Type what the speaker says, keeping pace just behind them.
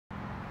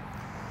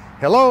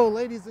Hello,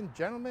 ladies and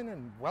gentlemen,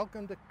 and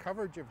welcome to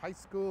coverage of high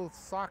school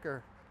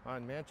soccer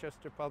on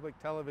Manchester Public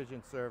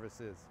Television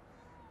Services.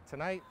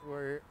 Tonight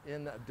we're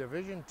in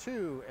Division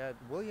II at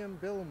William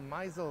Bill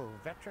Meisel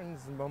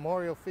Veterans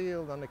Memorial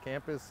Field on the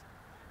campus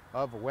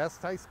of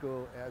West High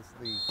School as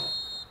the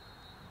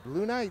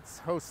Blue Knights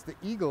host the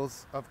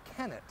Eagles of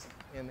Kennet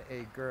in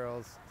a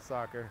girls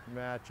soccer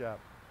matchup.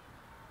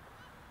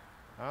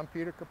 I'm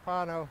Peter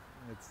Capano.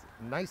 It's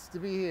nice to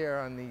be here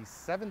on the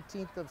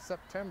 17th of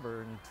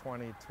September in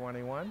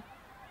 2021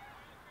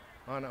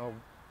 on a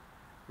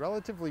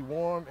relatively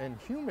warm and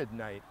humid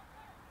night.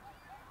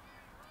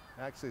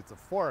 Actually, it's a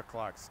 4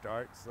 o'clock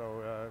start,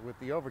 so with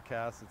the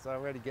overcast, it's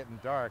already getting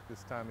dark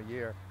this time of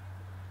year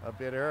a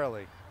bit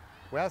early.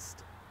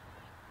 West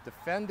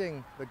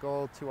defending the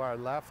goal to our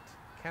left,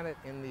 Kennet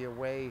in the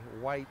away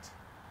white,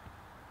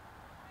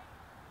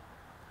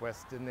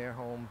 West in their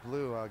home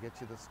blue. I'll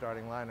get you the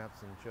starting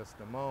lineups in just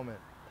a moment.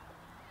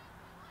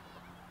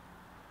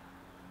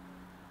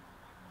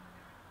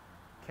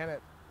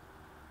 Kennet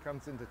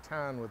comes into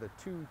town with a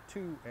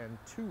 2-2-2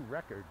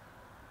 record.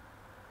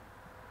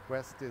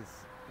 West is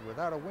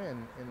without a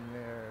win in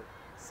their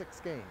 6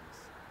 games.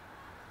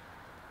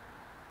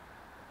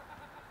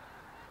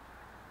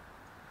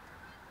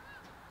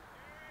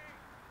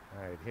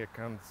 All right, here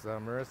comes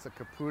Marissa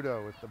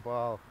Caputo with the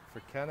ball for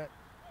Kennet.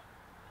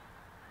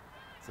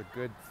 It's a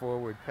good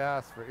forward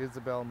pass for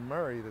Isabel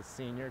Murray, the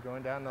senior,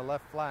 going down the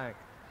left flank.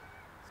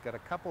 She's got a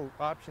couple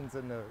options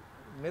in the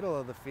middle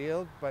of the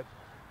field, but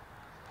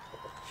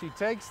she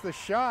takes the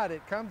shot.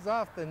 It comes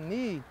off the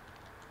knee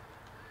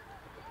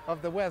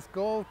of the West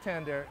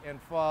goaltender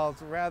and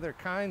falls rather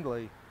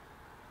kindly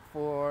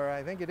for,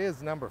 I think it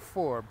is number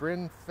 4,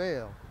 Bryn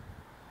Fail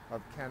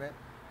of Kennet.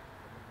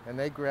 And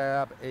they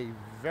grab a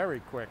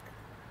very quick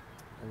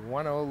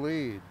 1-0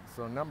 lead.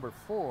 So number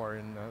 4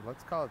 in,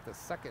 let's call it the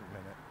 2nd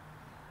minute.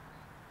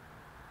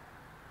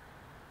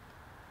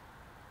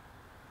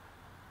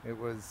 It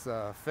was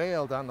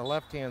failed on the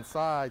left-hand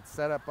side,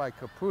 set up by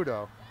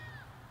Caputo.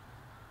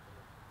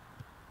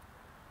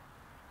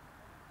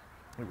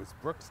 It was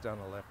Brooks down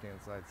the left-hand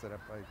side, set up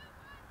by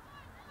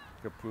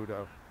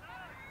Caputo.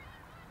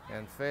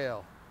 And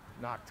Fail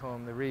knocked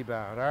home the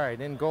rebound. All right,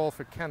 in goal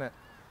for Kennet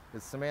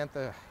is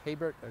Samantha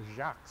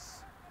Habert-Jacques,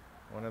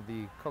 one of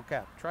the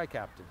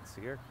tri-captains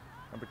here.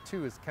 Number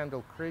 2 is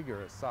Kendall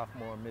Krieger, a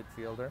sophomore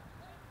midfielder.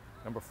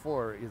 Number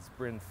 4 is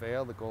Bryn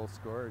Fail, the goal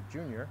scorer, a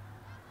junior.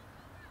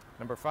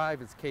 Number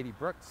 5 is Katie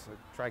Brooks,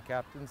 a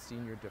tri-captain,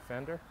 senior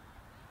defender.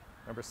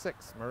 Number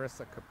 6,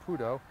 Marissa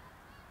Caputo,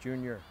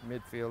 junior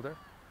midfielder.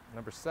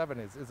 Number 7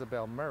 is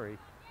Isabel Murray,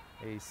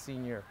 a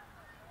senior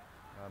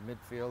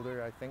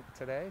midfielder, I think,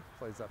 today.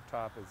 Plays up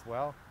top as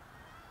well.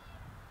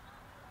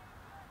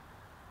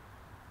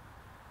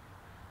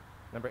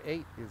 Number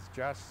 8 is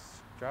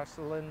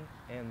Jocelyn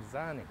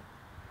Anzani.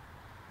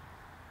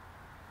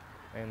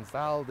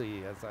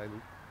 Anzaldi, as I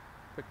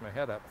pick my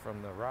head up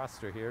from the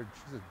roster here.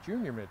 She's a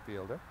junior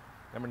midfielder.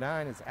 Number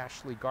 9 is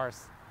Ashley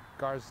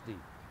Garsdy,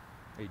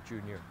 a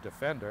junior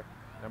defender.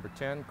 Number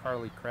 10,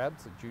 Carly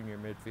Krebs, a junior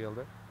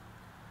midfielder.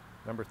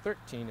 Number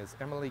 13 is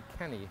Emily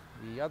Kenny,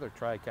 the other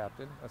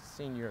tri-captain, a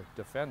senior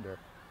defender.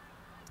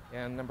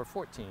 And number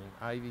 14,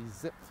 Ivy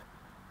Zipf,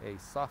 a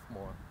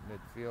sophomore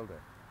midfielder.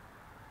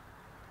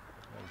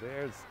 And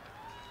there's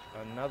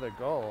another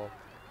goal.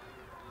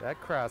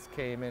 That cross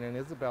came in and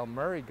Isabel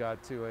Murray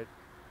got to it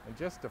and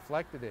just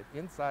deflected it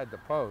inside the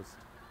post.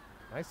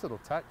 Nice little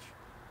touch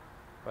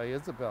by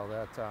Isabel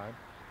that time.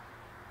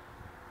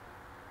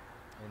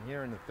 And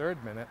here in the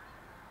 3rd minute,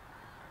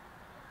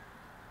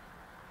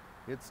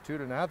 it's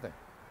 2-0.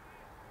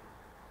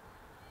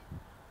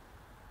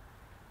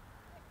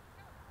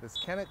 This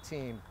Kennet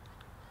team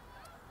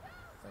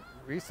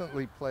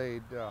recently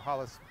played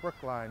Hollis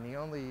Brookline, the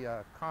only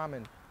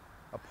common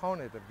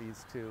opponent of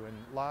these two, and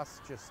lost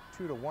just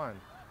 2-1.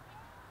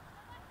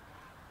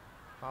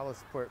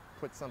 Hollis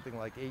put something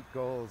like 8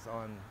 goals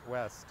on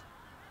West.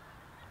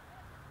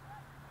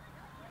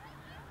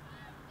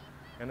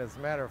 And as a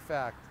matter of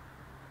fact,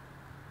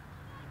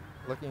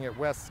 looking at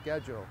West's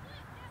schedule,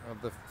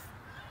 of the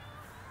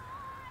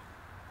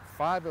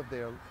 5 of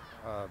their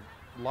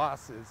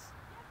losses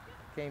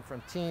came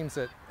from teams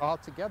that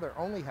altogether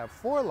only have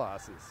 4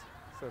 losses.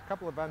 So a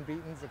couple of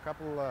unbeatens, a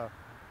couple of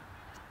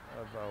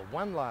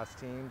 1-loss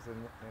teams,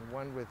 and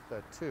one with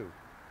 2.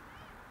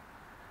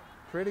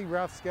 Pretty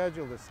rough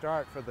schedule to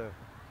start for the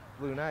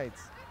Blue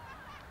Knights.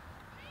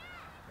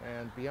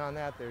 And beyond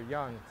that, they're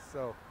young.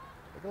 So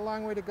they've got a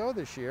long way to go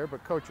this year,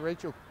 but Coach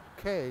Rachel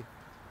Kay,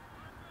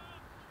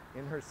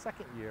 in her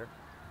 2nd year,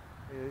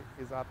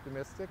 is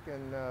optimistic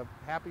and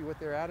happy with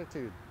their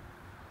attitude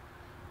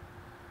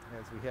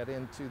as we head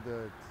into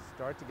the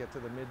start to get to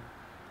the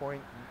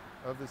midpoint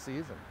of the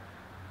season.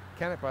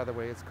 Kennet, by the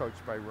way, is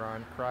coached by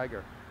Ron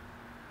Krieger.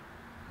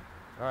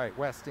 All right,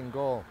 West in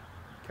goal.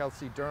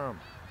 Kelsey Durham,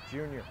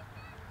 junior.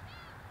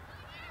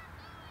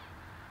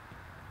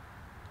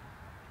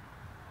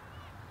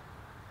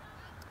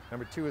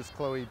 Number 2 is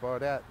Chloe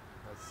Baudette,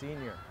 a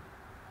senior.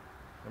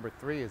 Number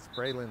 3 is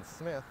Braylon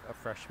Smith, a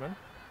freshman.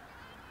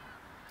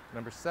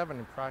 Number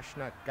 7,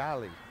 Prashna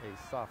Gali,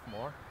 a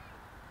sophomore.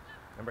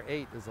 Number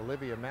 8 is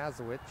Olivia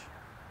Mazowicz,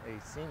 a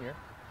senior.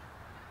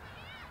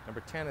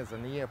 Number 10 is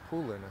Ania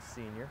Poulin, a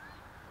senior.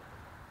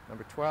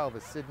 Number 12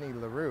 is Sydney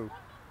LaRue.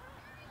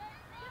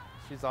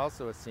 She's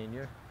also a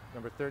senior.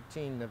 Number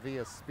 13,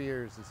 Navia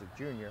Spears, is a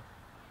junior.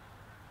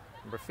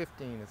 Number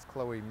 15 is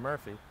Chloe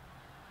Murphy,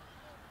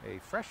 a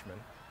freshman.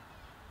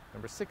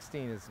 Number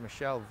 16 is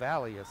Michelle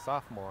Valley, a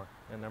sophomore.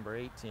 And number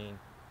 18,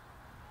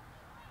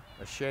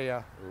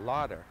 Ashaya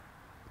Lauder,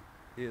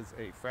 is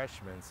a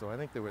freshman. So I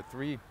think there were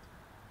 3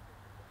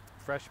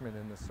 freshmen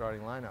in the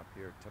starting lineup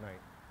here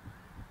tonight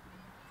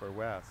for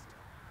West.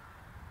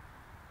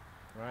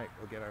 All right,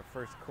 we'll get our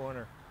first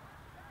corner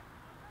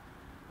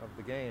of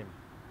the game.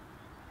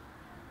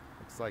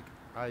 Looks like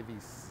Ivy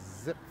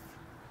Zipf,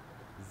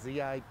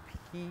 ZIPF,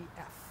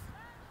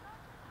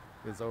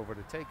 is over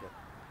to take it.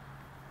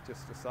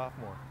 Just a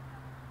sophomore.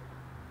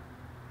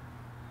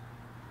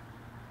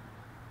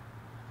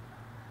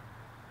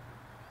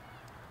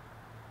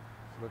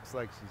 She looks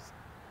like she's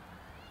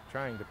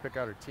trying to pick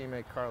out her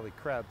teammate Carly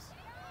Krebs.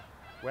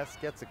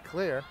 West gets it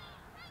clear.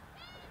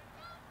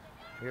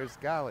 Here's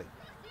Gali.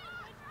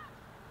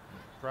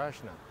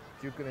 Prashna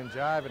juking and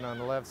jiving on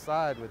the left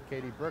side with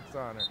Katie Brooks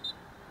on her.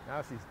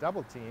 Now she's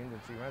double teamed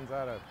and she runs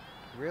out of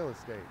real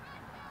estate.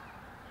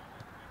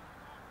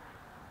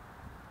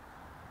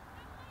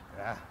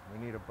 Yeah,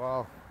 we need a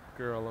ball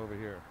girl over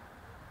here.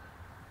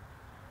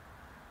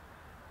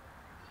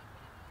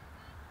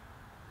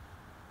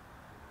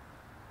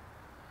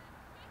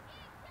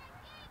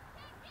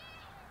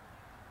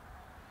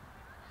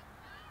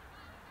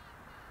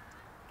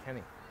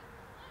 Kenny.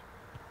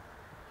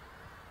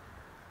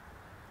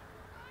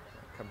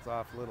 That comes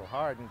off a little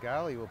hard and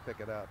Gali will pick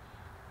it up.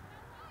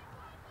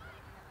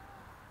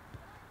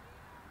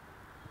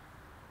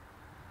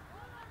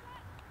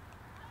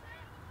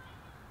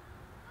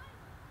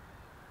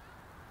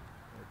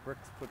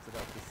 Brooks puts it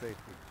up to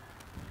safety.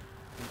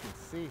 You can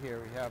see here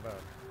we have a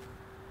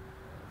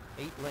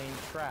 8-lane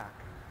track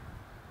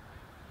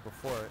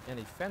before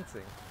any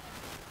fencing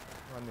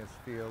on this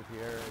field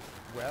here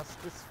at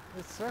West. This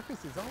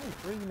surface is only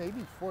 3,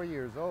 maybe 4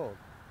 years old.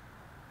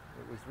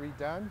 It was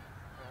redone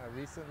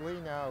recently.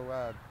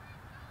 Now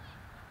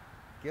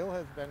Gill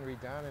has been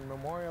redone and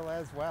Memorial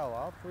as well.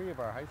 All 3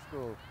 of our high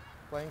school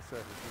playing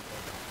surfaces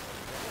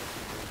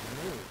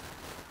are new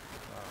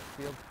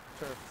field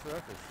turf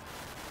surface.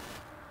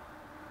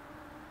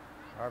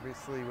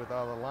 Obviously, with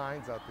all the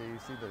lines out there, you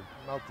see the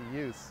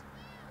multi-use.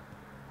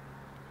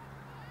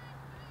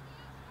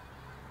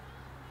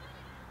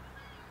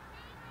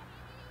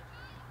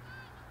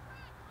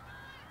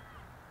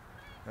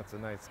 That's a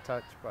nice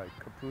touch by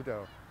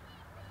Caputo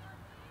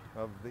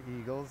of the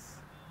Eagles.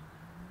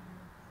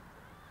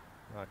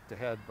 Knocked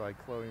ahead by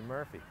Chloe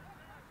Murphy.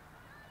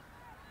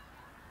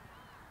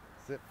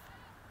 Zip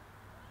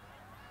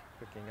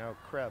picking out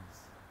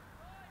Krebs.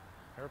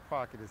 Her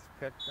pocket is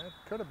picked. That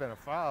could have been a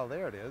foul.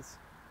 There it is.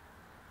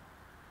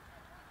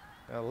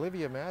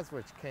 Olivia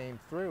Mazowicz came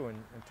through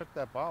and took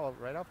that ball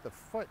right off the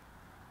foot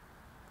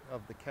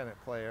of the Kennet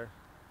player.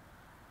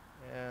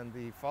 And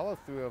the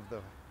follow-through of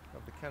the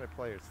Kennet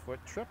player's foot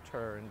tripped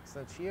her. And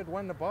since she had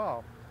won the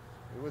ball,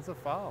 it was a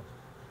foul.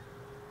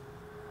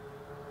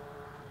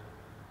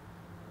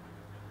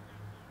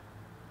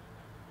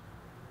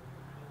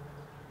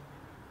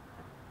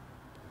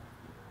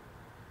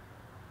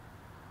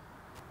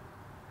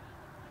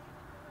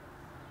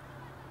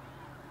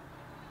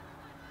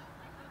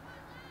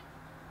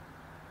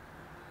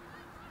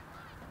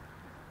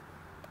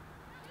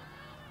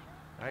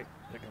 All right,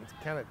 here comes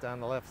Kennet down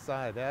the left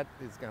side. That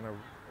is going to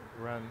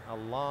run a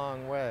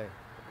long way.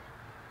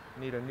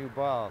 Need a new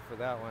ball for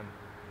that one.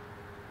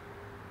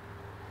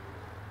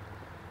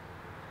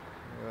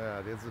 Look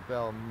at that,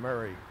 Isabel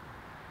Murray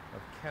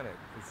of Kennet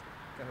is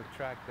going to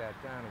track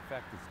that down. In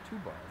fact, there's 2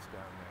 balls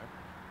down there.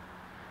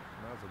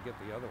 Might as well get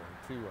the other one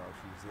too while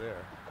she's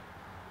there.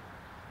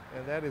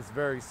 And that is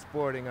very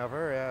sporting of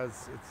her,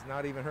 as it's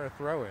not even her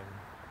throw-in.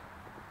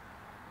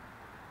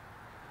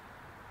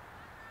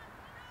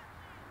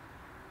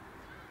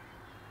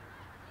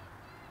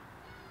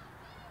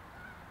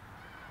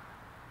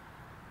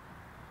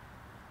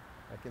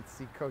 I can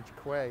see Coach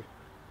Quay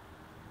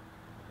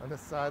on the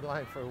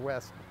sideline for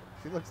West.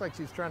 She looks like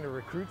she's trying to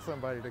recruit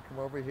somebody to come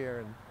over here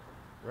and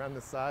run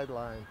the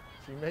sideline.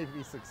 She may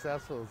be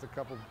successful. There's a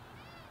couple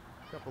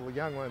of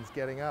young ones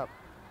getting up.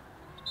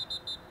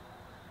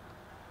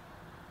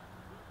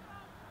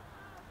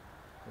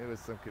 There was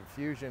some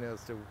confusion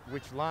as to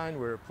which line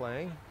we were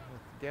playing.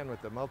 Again,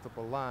 with the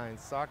multiple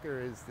lines, soccer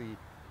is the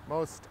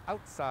most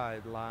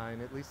outside line,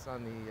 at least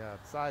on the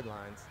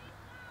sidelines.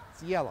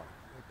 It's yellow.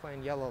 We're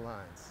playing yellow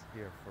lines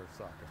here for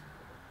soccer.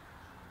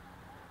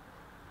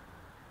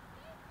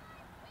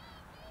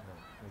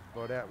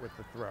 There's Bodette with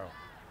the throw.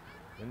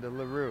 Into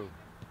LaRue.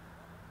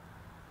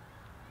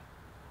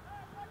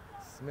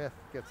 Smith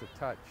gets a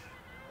touch.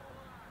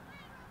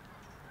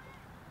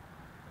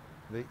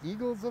 The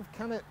Eagles of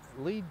Kennet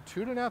lead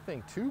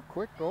 2-0. 2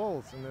 quick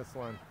goals in this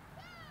one.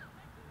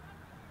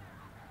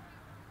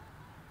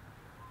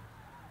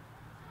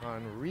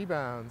 on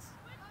rebounds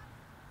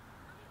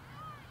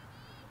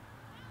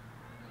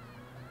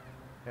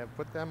have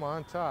put them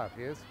on top.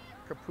 Here's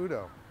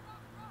Caputo.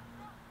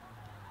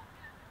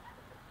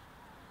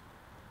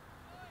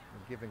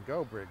 Give and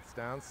go, Briggs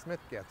down. Smith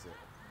gets it.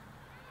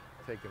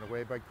 Taken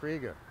away by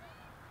Krieger.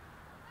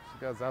 She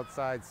goes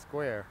outside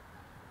square,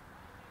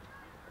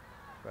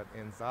 but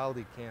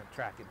Anzaldi can't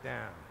track it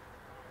down.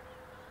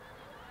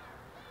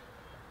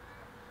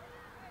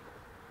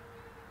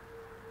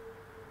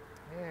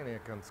 And here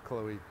comes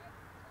Chloe.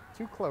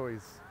 Two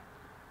Chloes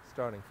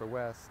starting for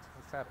West.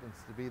 This happens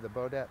to be the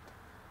Bodette.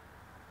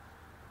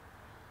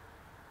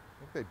 I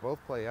think they both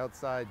play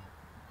outside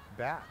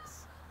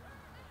backs.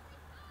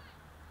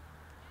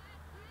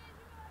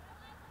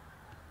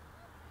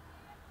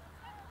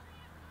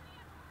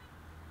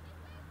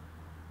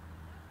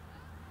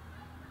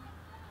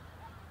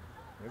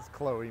 There's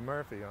Chloe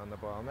Murphy on the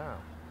ball now.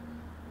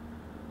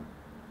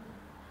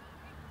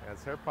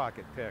 Has her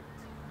pocket picked.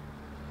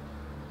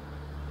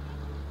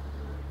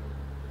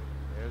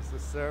 There's the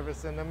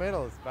service in the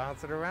middle. It's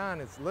bouncing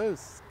around. It's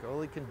loose.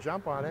 Goalie can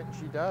jump on it, and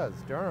she does.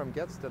 Durham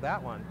gets to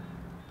that one.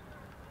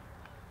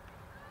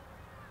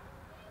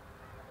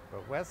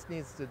 But West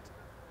needs to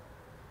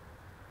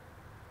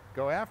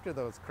go after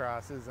those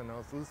crosses and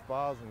those loose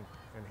balls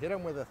and hit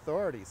them with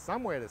authority,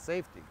 somewhere to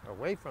safety,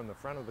 away from the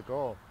front of the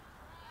goal.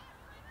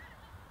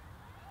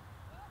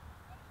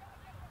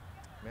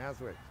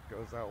 Maswich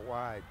goes out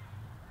wide.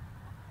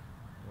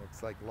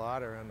 Looks like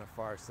Lauder on the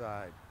far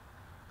side.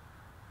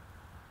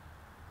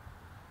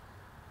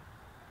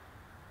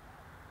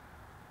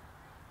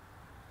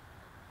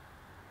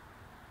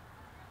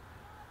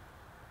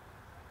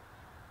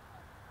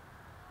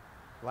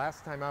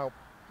 Last time out,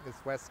 this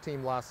West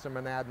team lost to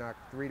Monadnock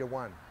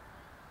 3-1.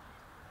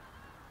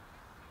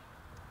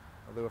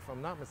 Although if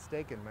I'm not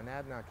mistaken,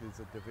 Monadnock is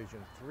a Division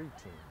III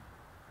team.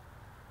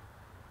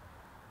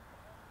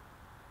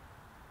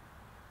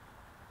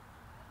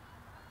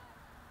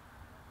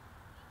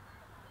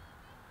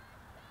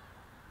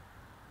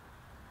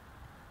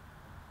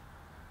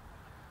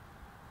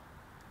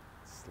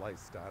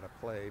 Sliced out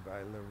of play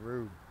by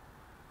LaRue.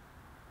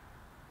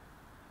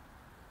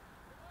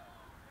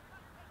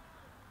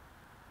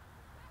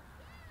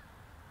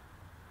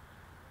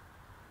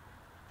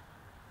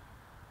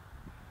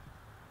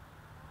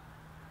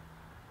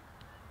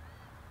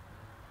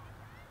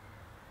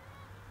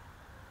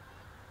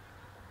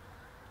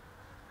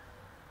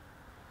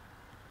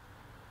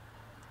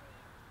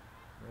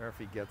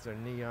 Murphy gets her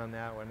knee on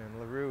that one, and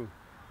LaRue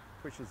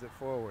pushes it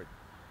forward.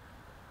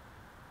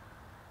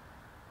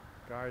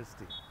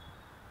 Garsty,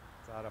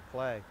 it's out of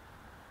play.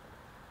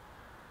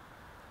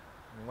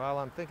 And while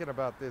I'm thinking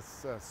about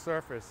this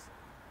surface,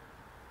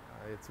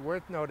 it's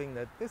worth noting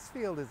that this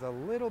field is a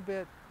little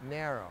bit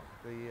narrow.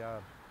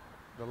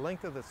 The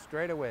length of the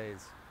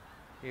straightaways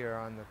here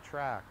on the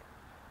track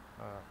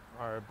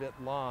are a bit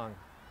long,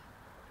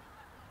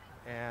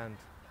 and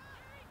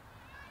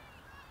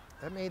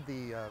that made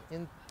the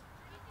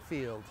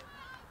infield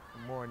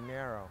more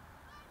narrow.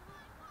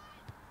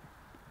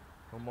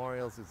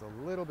 Memorials is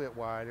a little bit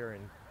wider,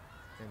 and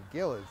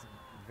Gill is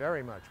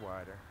very much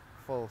wider,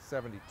 full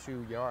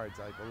 72 yards,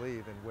 I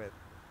believe, in width.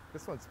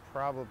 This one's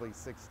probably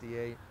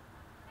 68,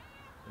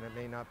 and it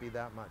may not be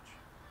that much.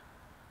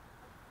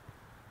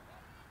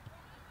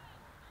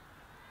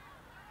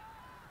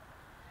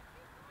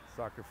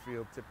 Soccer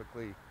field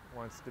typically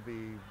wants to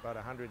be about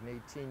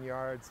 118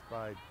 yards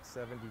by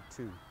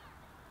 72.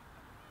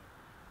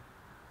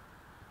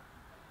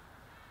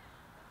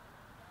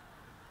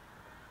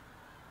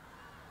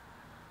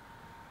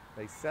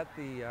 They set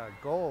the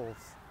goals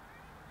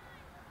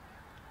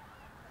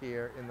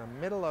here in the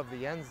middle of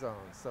the end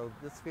zone, so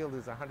this field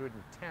is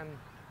 110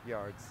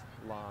 yards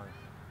long,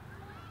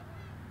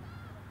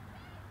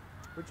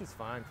 which is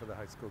fine for the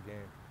high school game.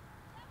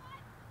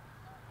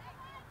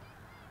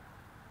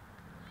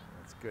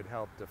 That's good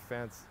help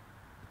defense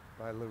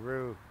by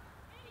LaRue.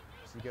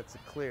 She gets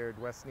it cleared.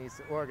 West needs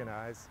to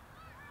organize.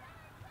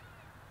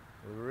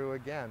 LaRue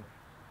again.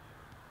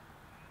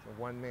 It's a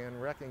one-man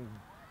wrecking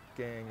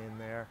gang in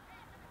there.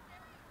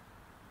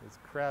 As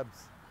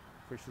Krebs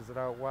pushes it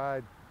out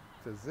wide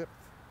to Zip.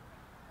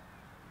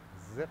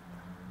 Zip,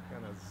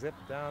 gonna zip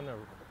down the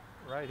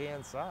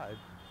right-hand side.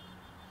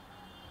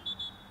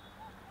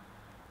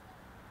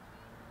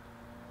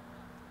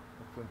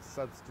 With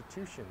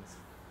substitutions.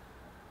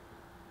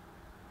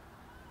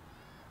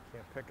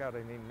 Can't pick out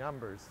any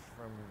numbers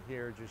from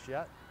here just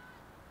yet.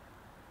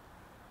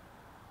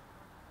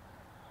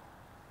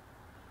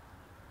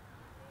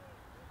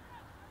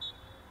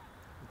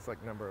 Looks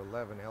like number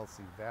 11,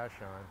 Elsie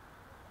Vachon.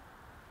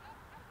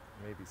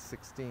 Maybe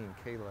 16,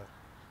 Kayla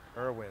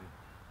Irwin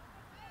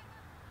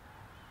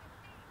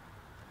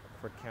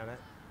for Kennet.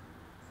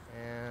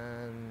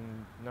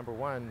 And number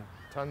 1,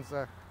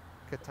 Tunza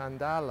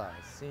Katandala,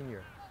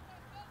 senior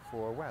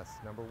for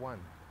West, number 1.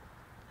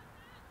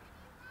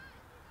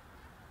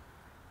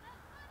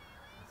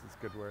 This is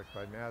good work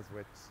by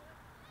Maswich.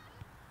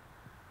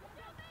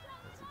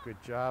 It's a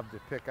good job to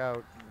pick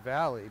out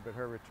Valley, but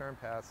her return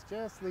pass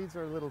just leads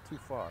her a little too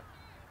far.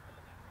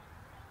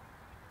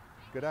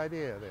 Good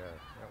idea there.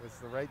 That was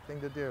the right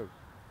thing to do.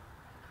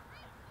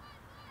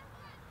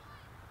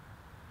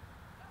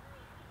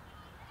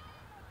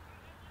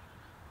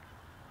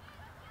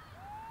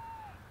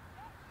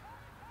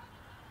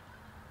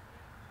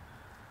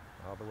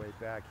 All the way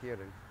back here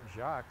to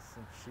Jacques,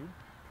 and she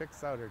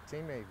picks out her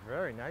teammate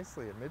very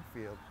nicely at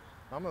midfield.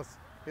 Almost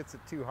hits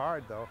it too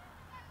hard though.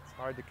 It's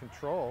hard to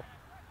control.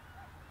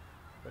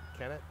 But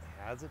Kennet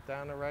has it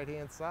down the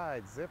right-hand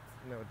side. Zip,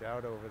 no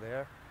doubt, over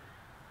there.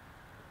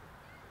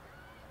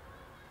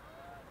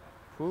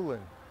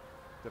 Poulin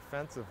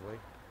defensively.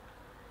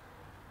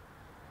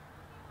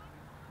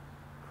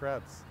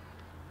 Krebs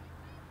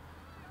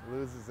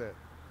loses it.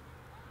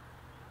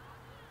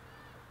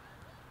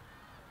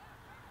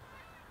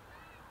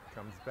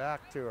 Comes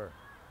back to her.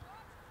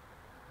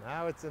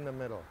 Now it's in the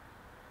middle.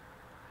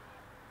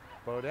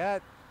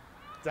 Bodette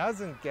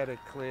doesn't get it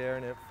clear,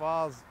 and it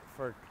falls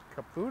for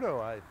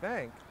Caputo, I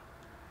think,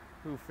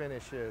 who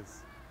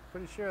finishes.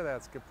 Pretty sure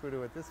that's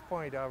Caputo at this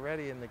point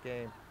already in the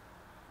game.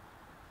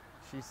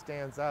 She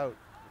stands out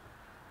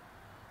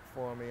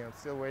for me. I'm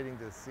still waiting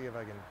to see if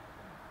I can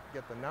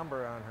get the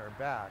number on her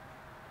back.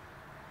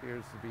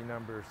 Appears to be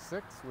number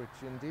 6, which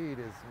indeed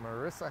is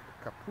Marissa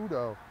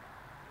Caputo.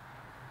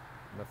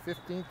 In the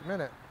 15th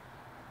minute.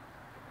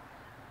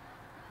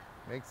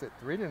 Makes it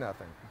 3-0.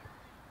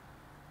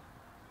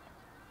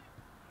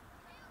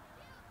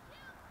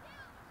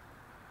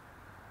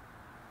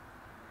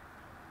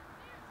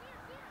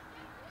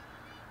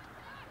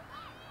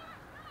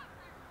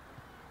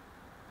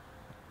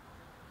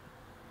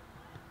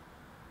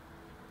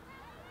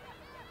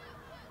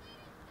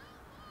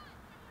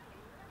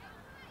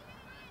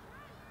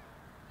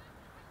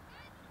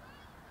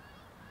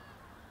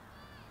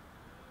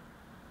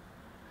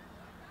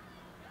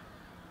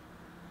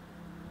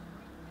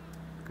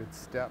 Good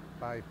step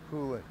by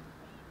Poulin.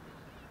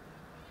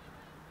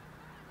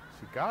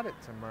 She got it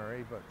to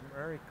Murray, but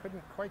Murray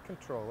couldn't quite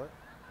control it.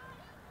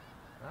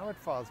 Now it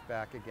falls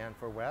back again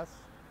for West.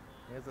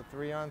 Here's a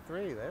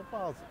 3-on-3. That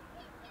ball's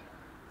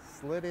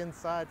slid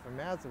inside for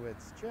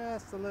Mazowitz,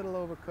 just a little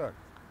overcooked.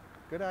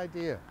 Good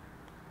idea.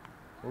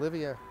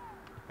 Olivia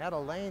had a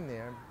lane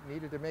there,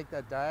 needed to make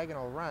that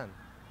diagonal run.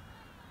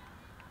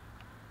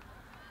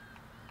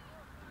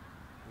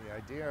 The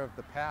idea of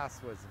the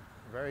pass was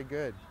very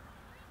good.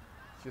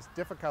 It's just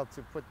difficult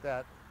to put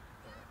that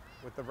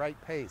with the right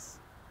pace.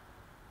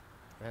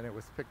 And it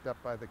was picked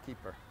up by the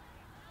keeper.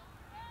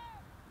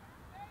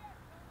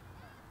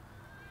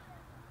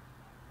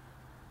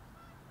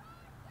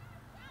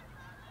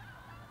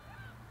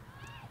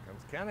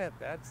 Comes Kennet,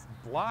 that's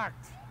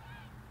blocked.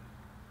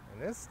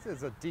 And this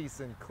is a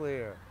decent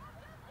clear.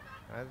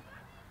 And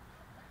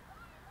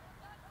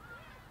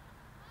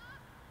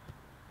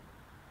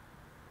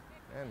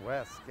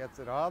West gets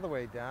it all the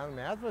way down.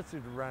 Mazowitz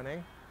is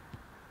running.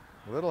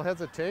 A little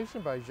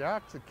hesitation by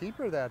Jacques to keep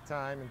her that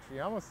time, and she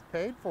almost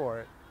paid for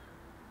it.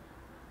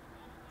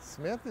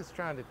 Smith is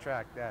trying to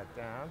track that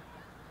down.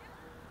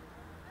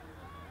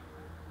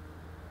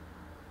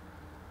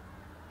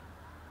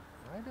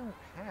 I don't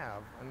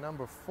have a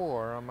number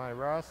 4 on my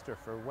roster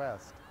for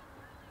West.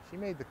 She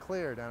made the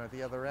clear down at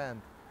the other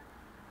end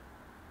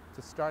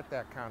to start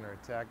that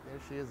counterattack. There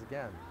she is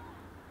again.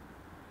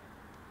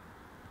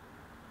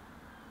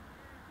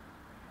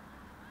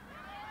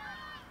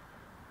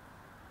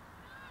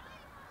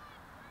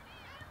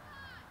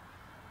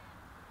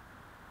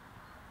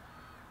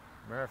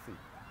 Murphy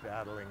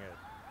battling it.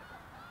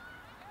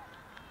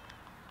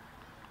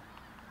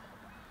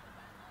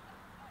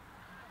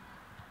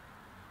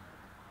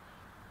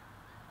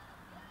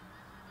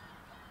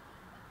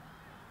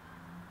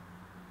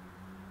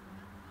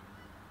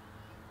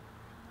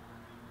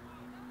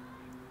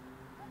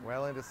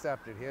 Well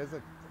intercepted. Here's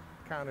a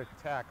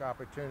counterattack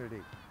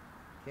opportunity.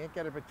 Can't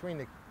get it between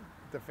the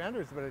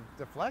defenders, but it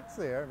deflects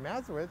there.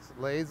 Mazowitz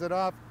lays it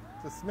off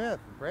to Smith.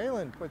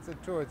 Braylon puts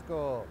it towards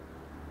goal.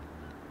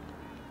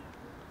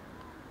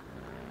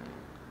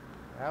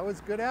 That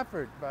was good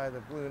effort by the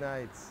Blue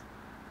Knights.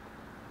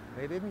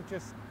 They didn't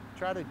just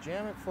try to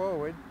jam it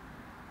forward.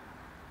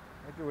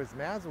 I think it was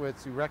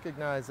Mazowitz who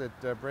recognized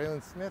that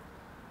Braylon Smith,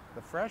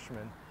 the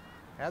freshman,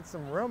 had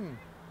some room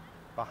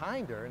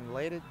behind her and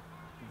laid it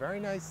very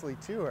nicely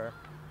to her.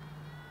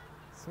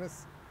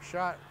 Smith's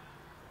shot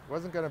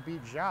wasn't going to beat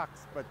Jacques,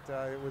 but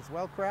it was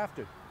well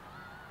crafted.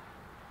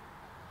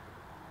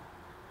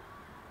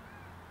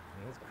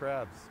 Here's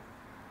Krebs.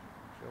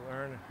 She'll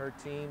earn her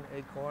team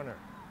a corner.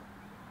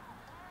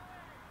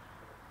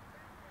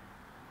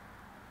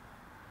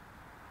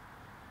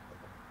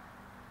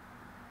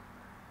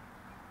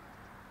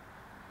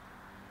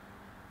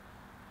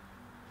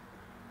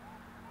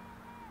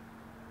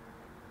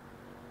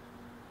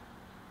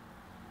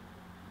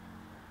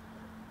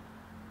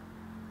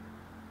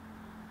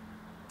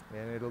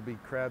 And it'll be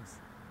Krebs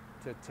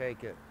to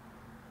take it.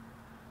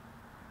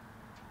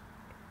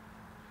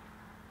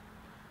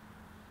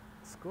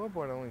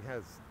 Scoreboard only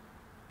has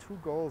 2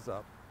 goals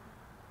up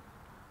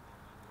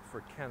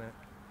for Kennet.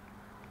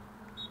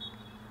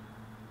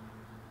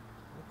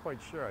 I'm quite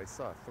sure I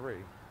saw 3.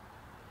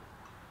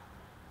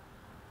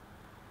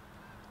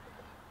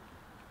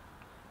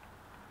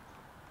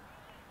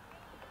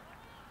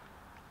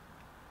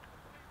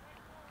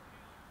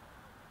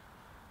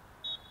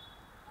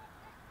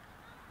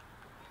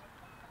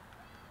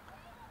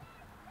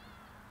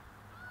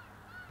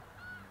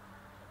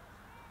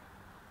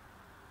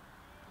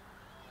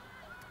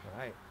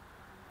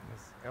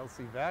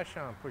 Elsie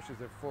Vachon pushes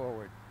it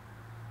forward.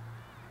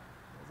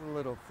 There's a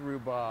little through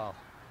ball.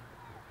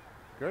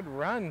 Good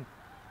run.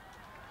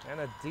 And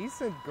a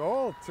decent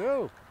goal,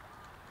 too.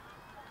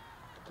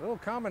 A little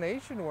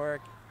combination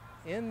work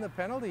in the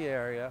penalty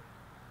area.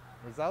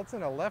 Results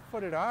in a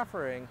left-footed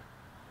offering.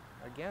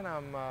 Again,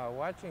 I'm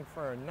watching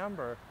for a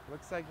number.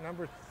 Looks like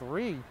number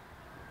 3,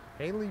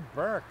 Haley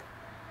Burke.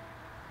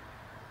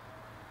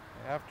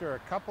 After a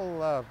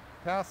couple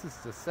passes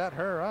to set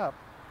her up,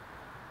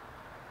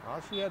 all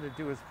she had to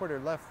do was put her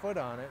left foot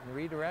on it and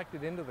redirect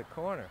it into the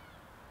corner.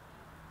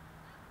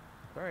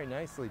 Very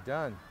nicely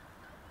done.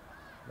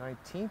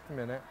 19th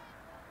minute.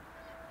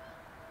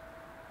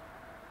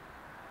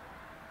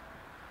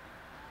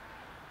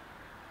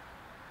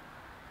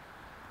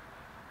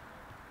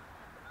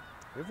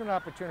 Here's an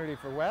opportunity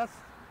for West.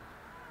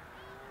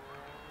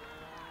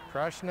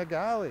 Prashna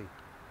Gali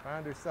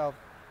found herself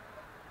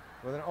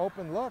with an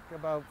open look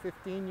about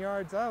 15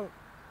 yards out.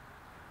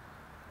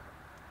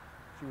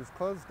 She was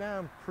closed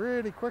down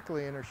pretty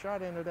quickly, and her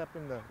shot ended up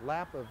in the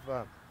lap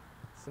of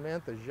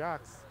Samantha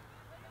Jacques.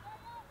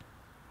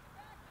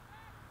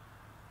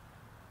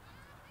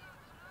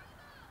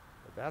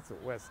 But that's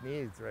what West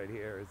needs right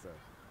here, is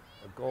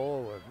a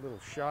goal, a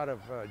little shot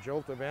of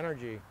jolt of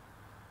energy.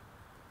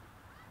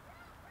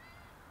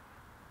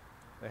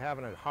 They're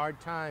having a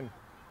hard time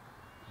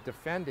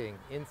defending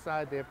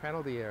inside their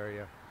penalty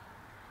area.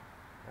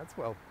 That's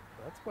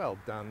well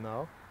done,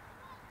 though.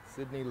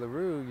 Sydney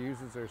LaRue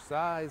uses her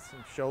size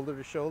and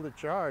shoulder-to-shoulder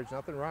charge.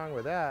 Nothing wrong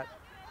with that.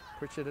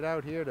 Pushing it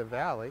out here to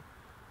Valley.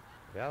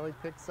 Valley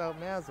picks out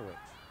Mazowicz.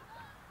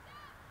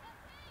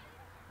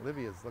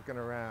 Olivia's looking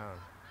around.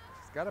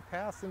 She's got a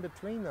pass in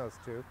between those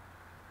two.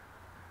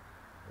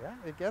 Yeah,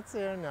 it gets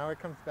there, and now it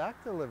comes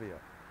back to Olivia.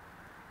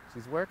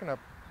 She's working up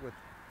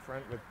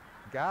front with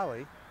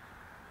Gali.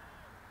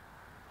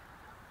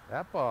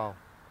 That ball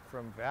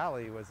from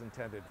Valley was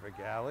intended for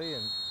Gali,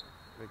 and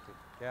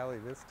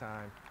Gali this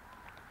time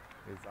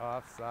is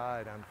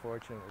offside,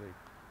 unfortunately.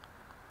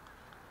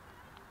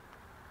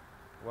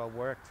 Well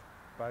worked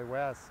by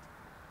West.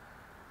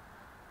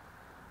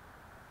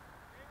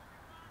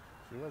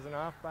 She wasn't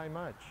off by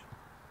much.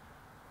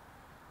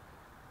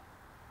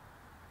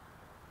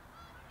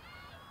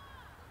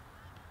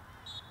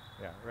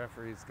 Yeah,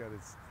 referee's got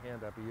his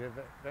hand up. He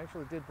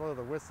eventually did blow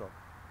the whistle.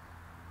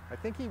 I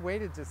think he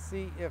waited to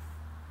see if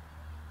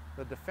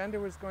the defender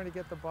was going to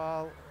get the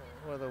ball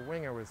or the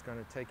winger was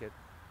going to take it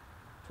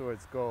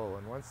towards goal.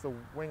 And once the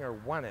winger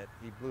won it,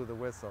 he blew the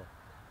whistle.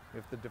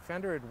 If the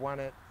defender had won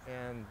it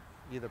and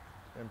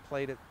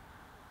played it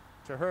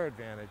to her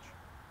advantage,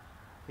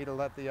 he'd have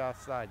let the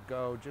offside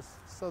go just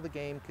so the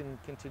game can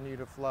continue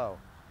to flow.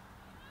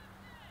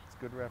 It's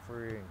good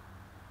refereeing.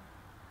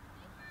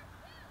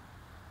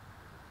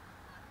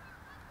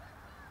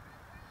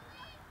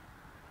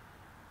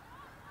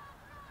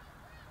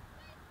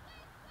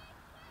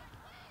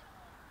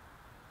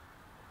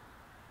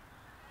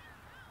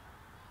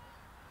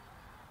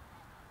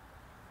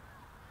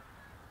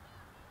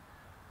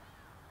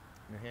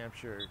 New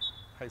Hampshire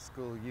High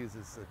School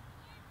uses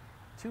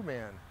a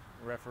 2-man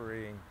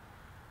refereeing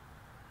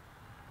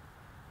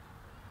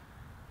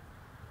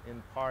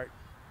in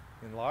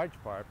large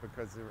part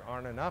because there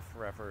aren't enough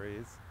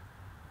referees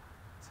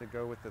to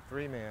go with the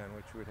 3-man,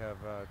 which would have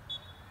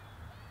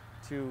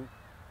 2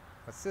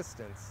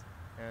 assistants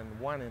and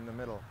 1 in the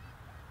middle.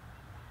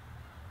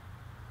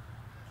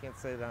 Can't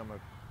say that I'm a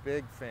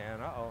big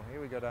fan. Uh-oh,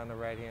 here we go down the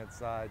right-hand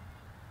side.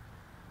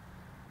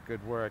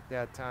 Good work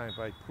that time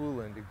by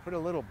Pouland. He put a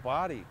little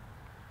body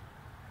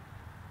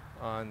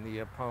on the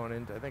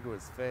opponent. I think it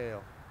was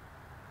Fail.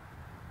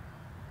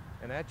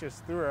 And that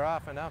just threw her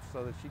off enough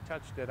so that she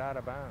touched it out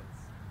of bounds.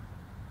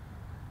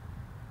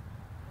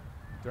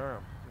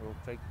 Durham will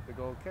take the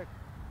goal kick.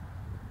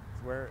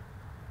 It's where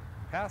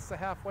past the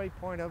halfway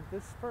point of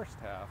this first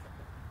half.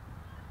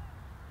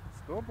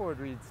 Scoreboard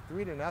reads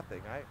 3-0.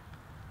 I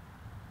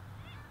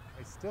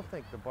still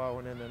think the ball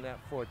went in the net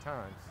 4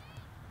 times.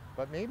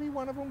 But maybe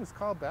one of them was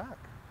called back.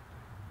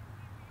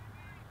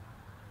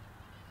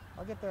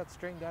 I'll get that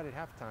straightened out at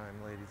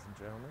halftime, ladies and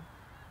gentlemen.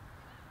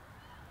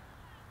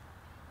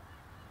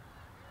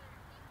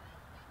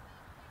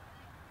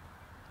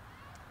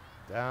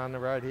 Down the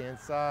right-hand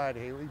side,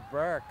 Haley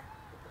Burke.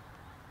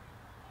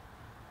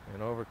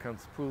 And over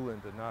comes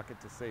Pouland to knock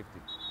it to safety.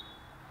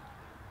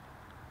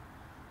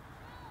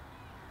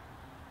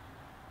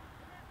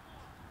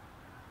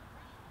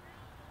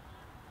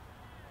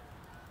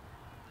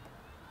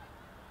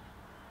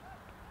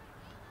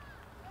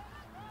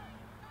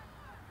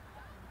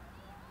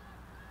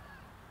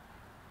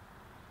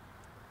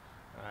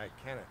 All right,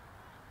 Kennet.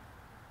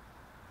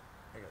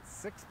 I got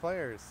 6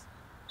 players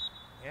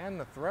and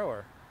the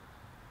thrower.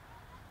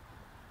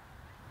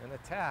 An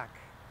attack.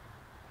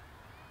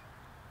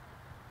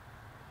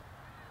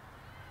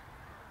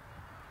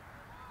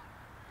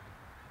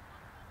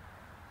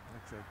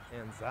 Looks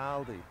like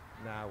Anzaldi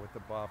now with the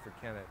ball for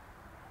Kennet.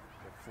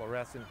 The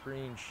fluorescent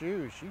green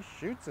shoes. She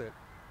shoots it.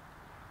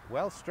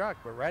 Well struck,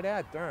 but right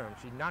at Durham.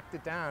 She knocked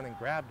it down and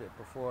grabbed it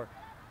before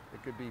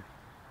it could be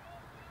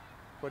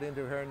put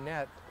into her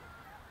net.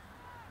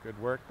 Good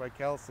work by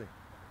Kelsey.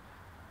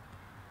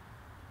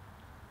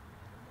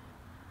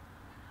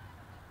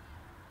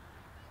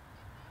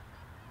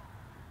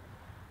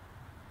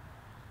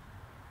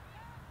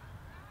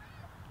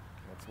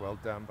 That's well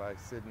done by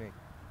Sydney.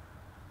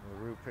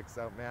 LaRue picks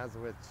out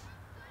Mazowicz.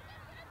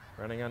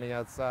 Running on the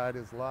outside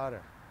is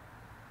Lauder.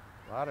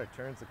 Lauder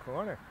turns the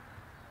corner.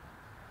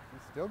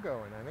 She's still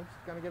going. I think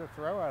she's going to get a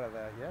throw out of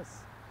that,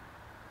 yes.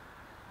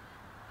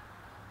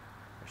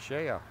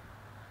 Shea,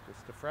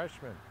 just a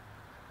freshman.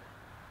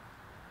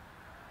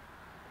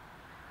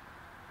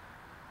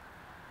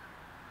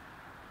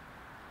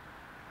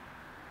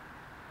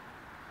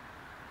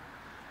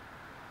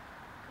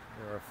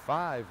 There are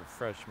 5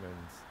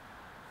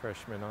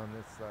 freshmen on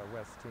this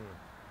West team.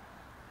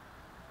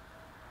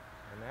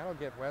 And that'll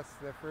get West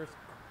their first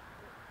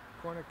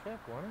corner kick,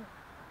 won't it?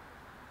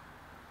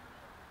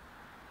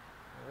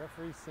 The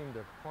referee seemed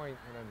to point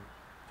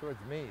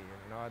towards me in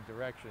an odd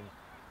direction.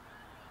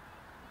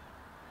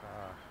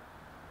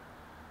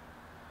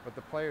 But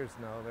the players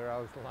know they're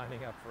always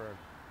lining up for a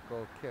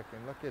goal kick.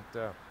 And look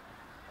at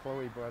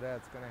Chloe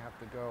Baudette's going to have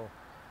to go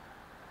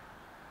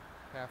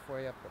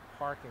halfway up the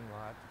parking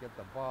lot to get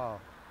the ball.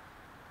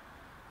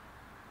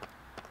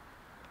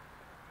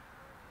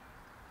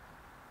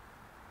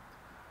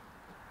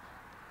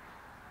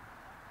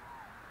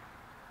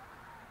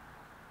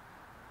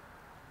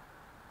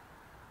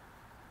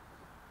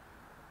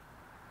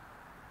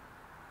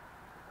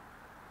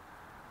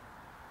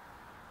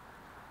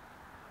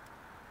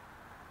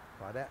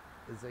 Baudette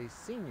is a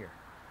senior.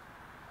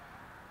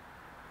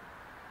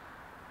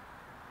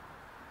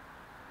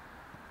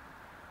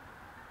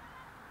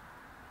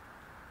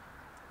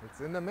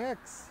 It's in the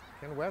mix.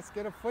 Can West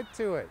get a foot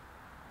to it?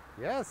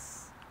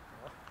 Yes.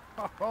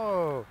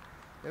 Oh,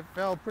 it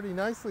fell pretty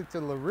nicely to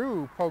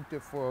LaRue, poked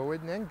it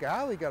forward, and then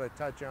Gali got a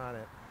touch on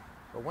it.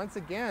 But once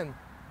again,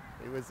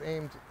 it was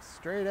aimed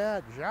straight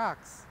at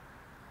Jacques.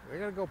 They're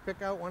going to go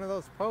pick out one of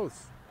those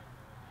posts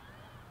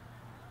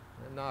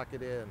and knock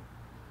it in.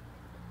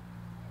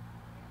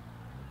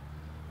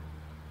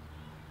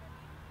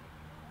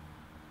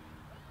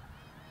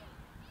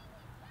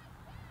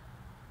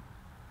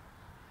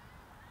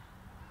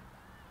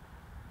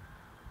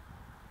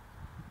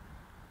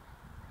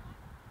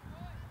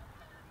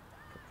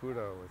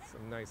 Caputo with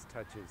some nice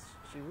touches.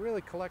 She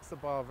really collects the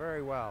ball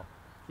very well.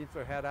 Keeps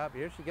her head up.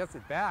 Here she gets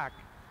it back.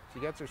 She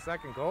gets her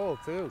second goal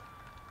too.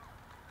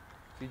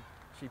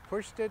 She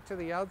pushed it to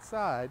the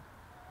outside,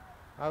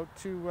 out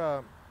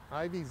to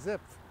Ivy Zipf,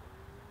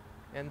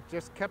 and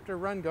just kept her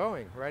run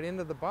going right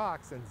into the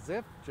box, and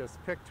Zipf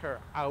just picked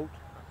her out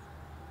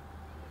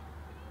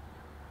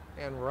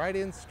and right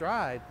in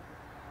stride.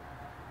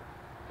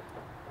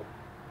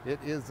 It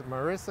is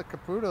Marissa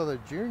Caputo, the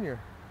junior,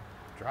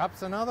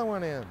 drops another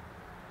one in.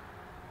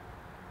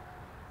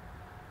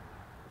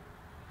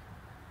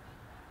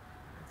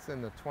 It's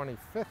in the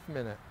 25th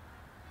minute.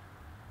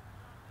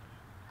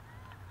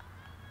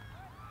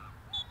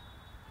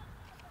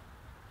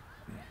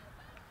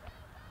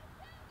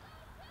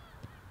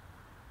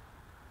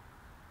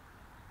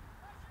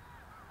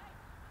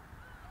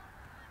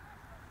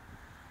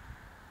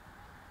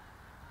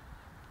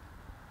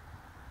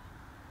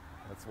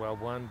 That's well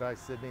won by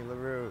Sydney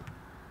LaRue.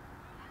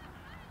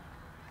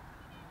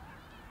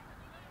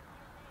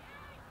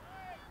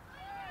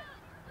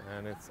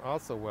 And it's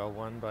also well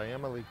won by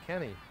Emily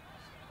Kenny.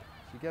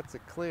 She gets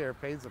it clear,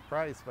 pays the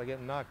price by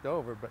getting knocked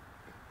over, but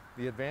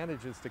the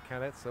advantage is to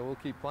Kennet, so we'll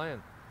keep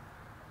playing.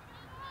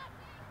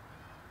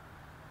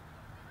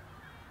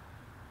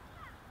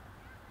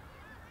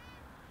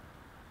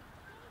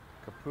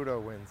 Caputo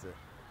wins it.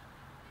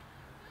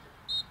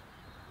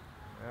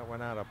 That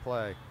went out of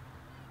play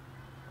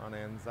on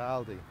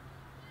Anzaldi. And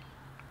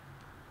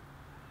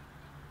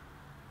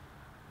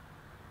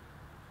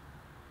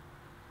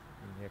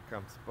here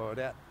comes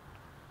Baudette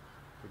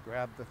to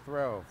grab the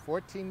throw.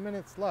 14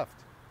 minutes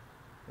left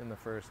in the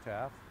first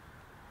half.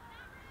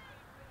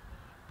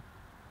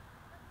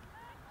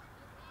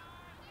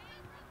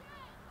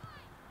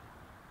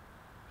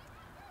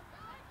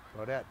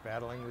 Baudette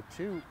battling with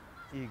 2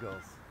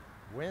 Eagles.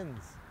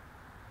 Wins.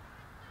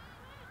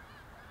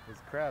 His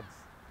Krebs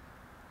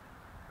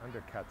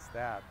undercuts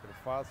that, but it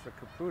falls for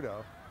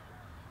Caputo.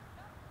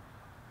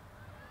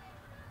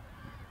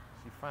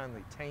 She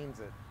finally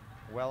tames it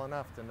well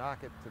enough to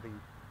knock it to the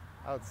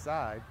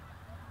outside.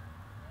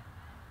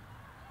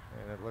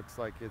 And it looks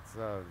like it's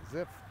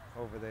Zipf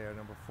over there,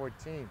 number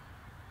 14.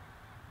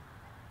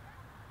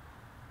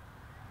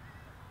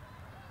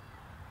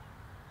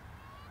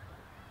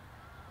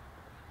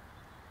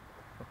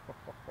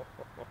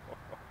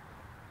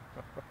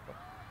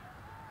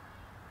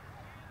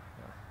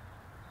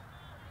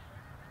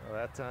 Well,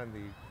 that time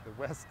the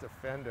West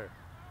defender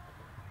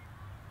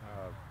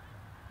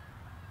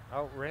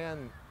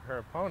outran her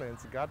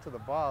opponents, got to the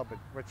ball, but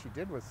what she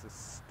did was to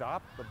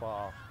stop the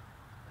ball.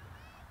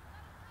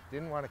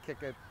 Didn't want to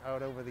kick it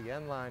out over the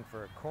end line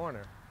for a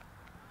corner.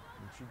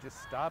 And she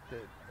just stopped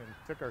it and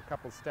took her a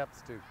couple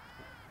steps to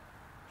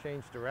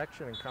change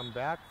direction and come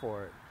back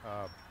for it.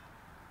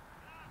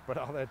 but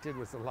all that did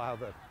was allow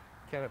the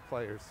Kennet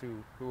players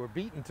who were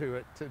beaten to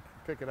it to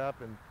pick it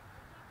up and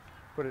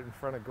put it in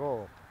front of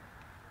goal.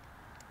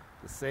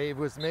 The save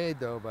was made,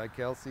 though, by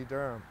Kelsey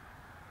Durham.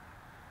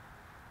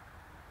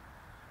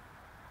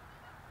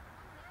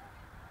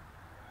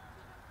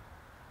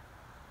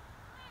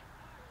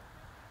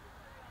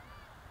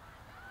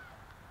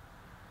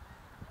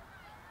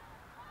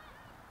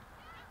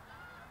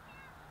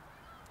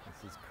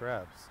 This is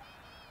Krebs.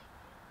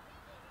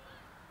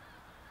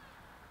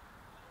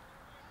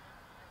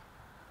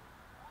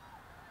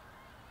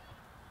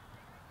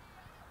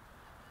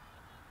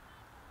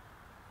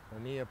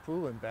 Ania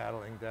Poulin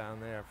battling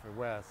down there for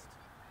West.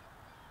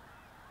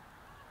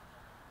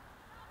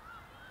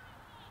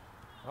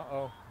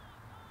 Uh-oh.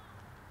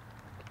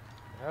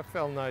 That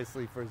fell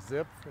nicely for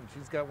Zip, and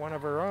she's got one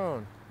of her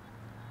own.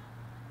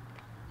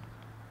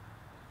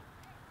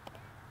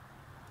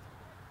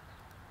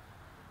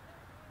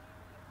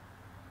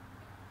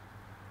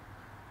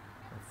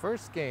 The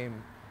first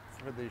game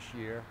for this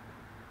year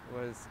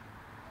was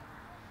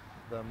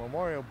the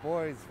Memorial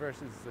Boys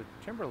versus the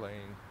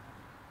Timberlane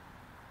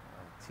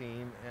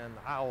team, and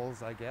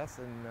Owls, I guess,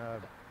 and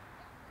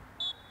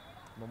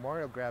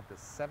Memorial grabbed a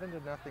 7-0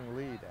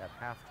 lead at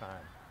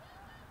halftime.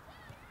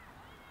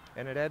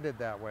 And it ended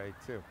that way,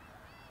 too.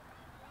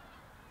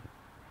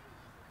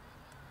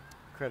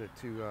 Credit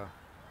to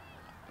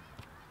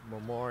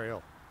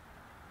Memorial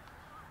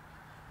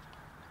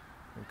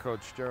and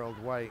Coach Gerald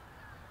White.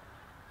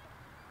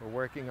 We're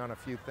working on a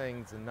few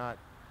things and not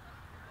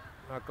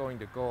going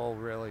to goal,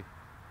 really,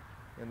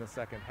 in the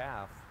second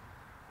half.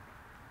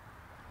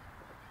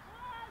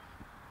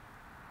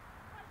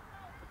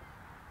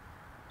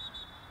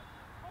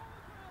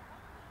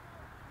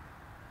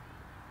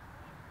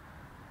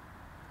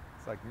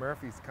 It's like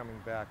Murphy's coming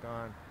back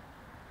on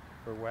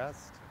for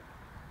West.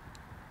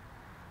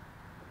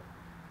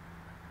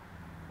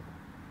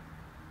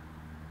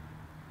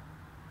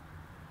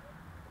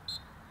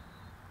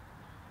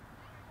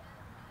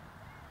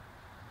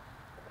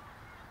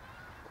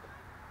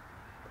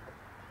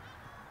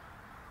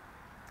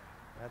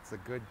 That's a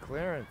good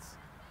clearance.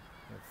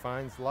 It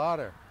finds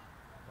Lauder.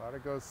 Lauder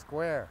goes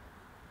square.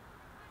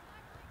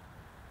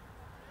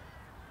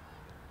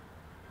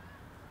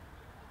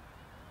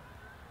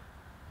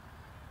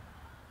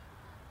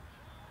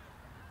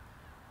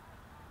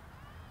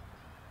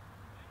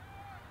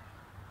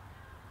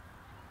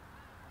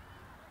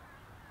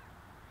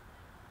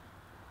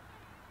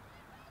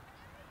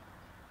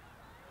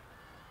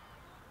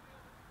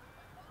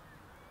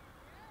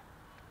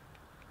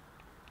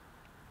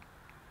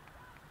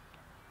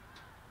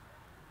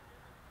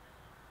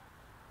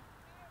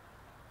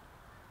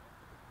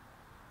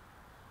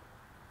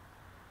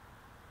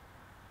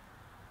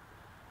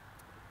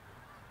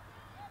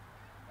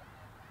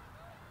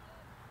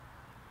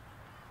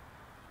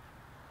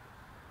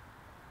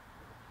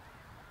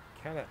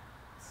 Kennet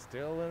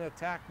still in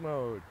attack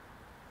mode.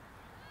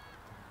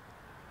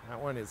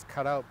 That one is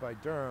cut out by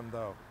Durham,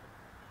 though,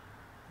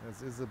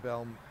 as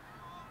Isabel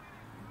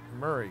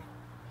Murray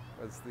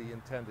was the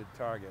intended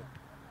target.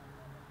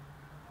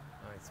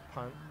 Nice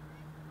punt.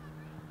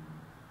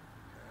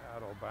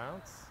 That'll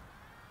bounce.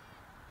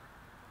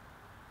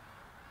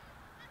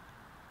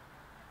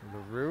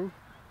 LaRue.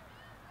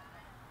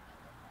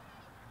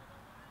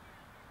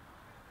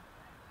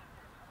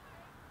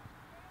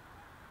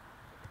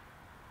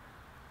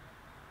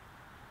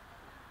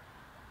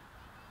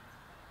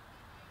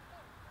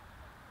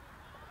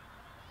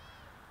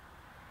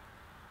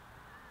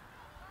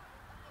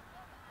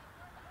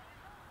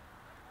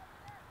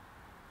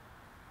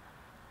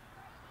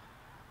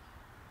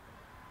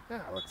 Yeah,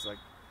 looks like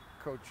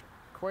Coach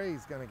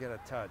Quay's going to get a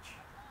touch.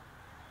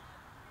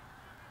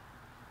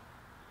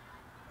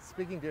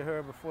 Speaking to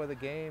her before the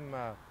game,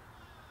 I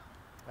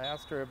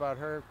asked her about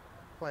her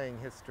playing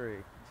history.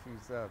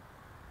 She's a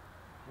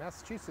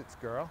Massachusetts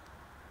girl,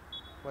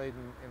 played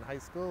in high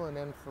school and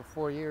then for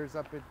 4 years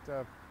up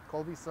at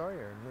Colby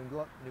Sawyer in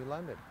New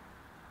London.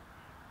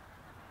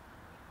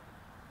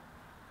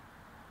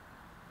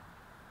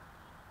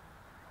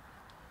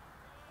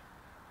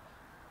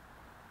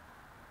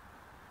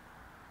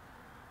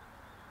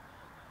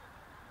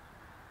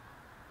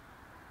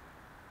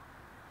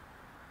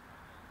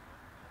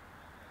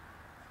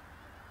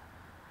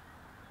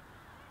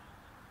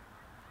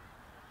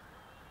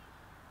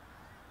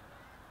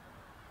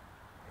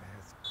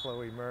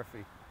 Chloe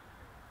Murphy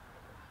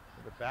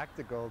with a back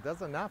to goal.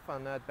 Does enough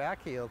on that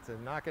back heel to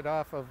knock it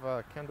off of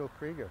Kendall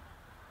Krieger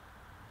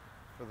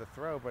for the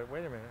throw. But wait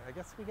a minute, I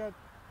guess we got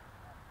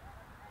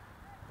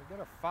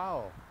a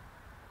foul,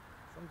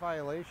 some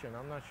violation.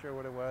 I'm not sure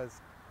what it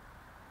was.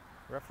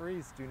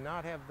 Referees do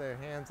not have their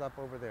hands up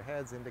over their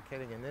heads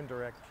indicating an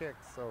indirect kick,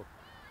 so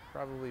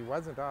probably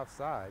wasn't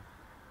offside.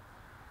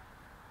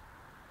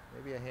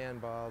 Maybe a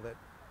handball that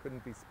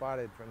couldn't be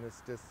spotted from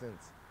this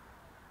distance.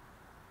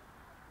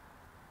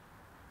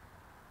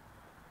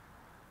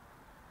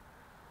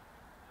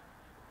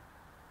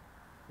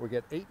 We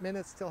get 8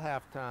 minutes till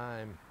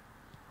halftime.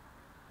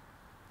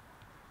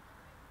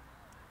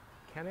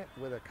 Kennet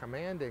with a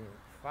commanding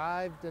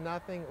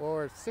 5-0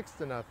 or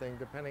 6-0,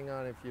 depending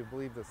on if you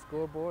believe the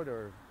scoreboard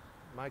or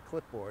my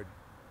clipboard.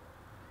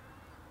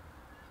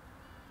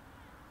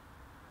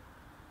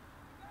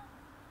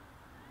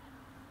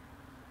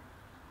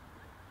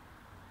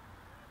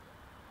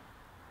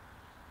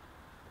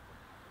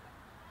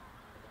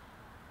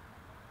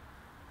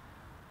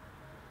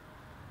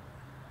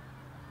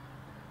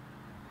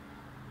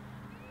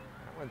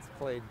 That one's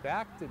played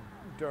back to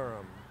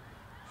Durham.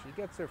 She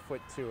gets her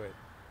foot to it.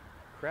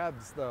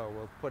 Krebs, though,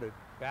 will put it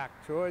back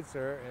towards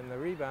her, and the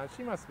rebound,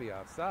 she must be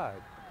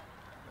offside.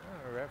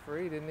 The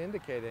referee didn't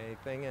indicate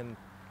anything, and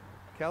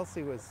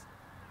Kelsey was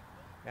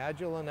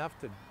agile enough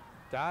to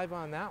dive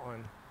on that one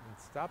and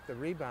stop the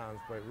rebounds,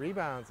 but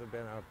rebounds have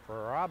been a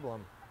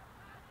problem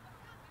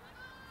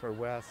for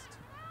West.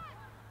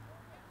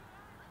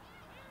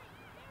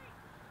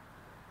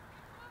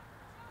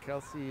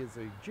 Kelsey is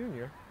a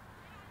junior.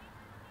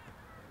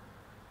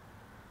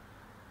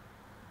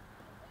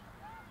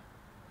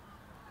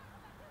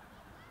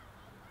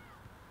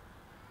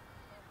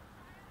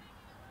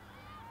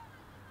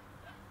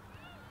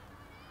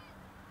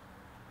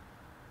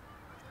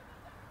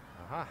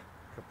 Aha,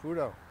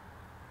 Caputo.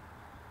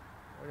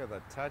 Look at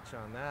the touch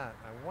on that.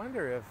 I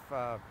wonder if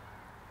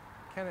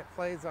Kennet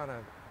plays on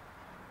an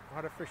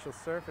artificial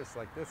surface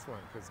like this one,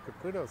 because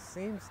Caputo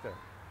seems to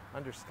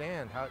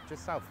understand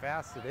just how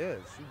fast it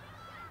is. She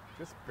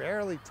just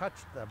barely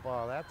touched that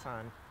ball that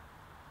time.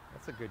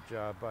 That's a good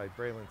job by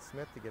Braylon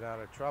Smith to get out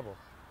of trouble.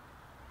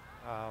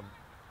 On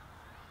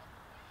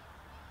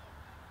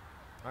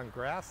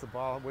grass, the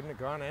ball wouldn't have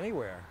gone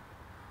anywhere,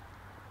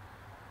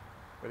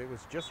 but it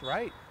was just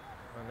right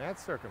on that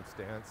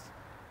circumstance.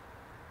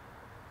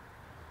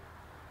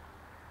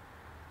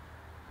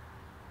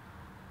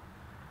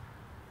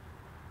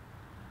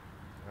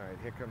 All right,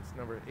 here comes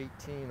number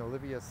 18,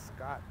 Olivia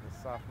Scott, the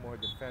sophomore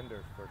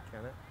defender for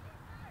Kennet.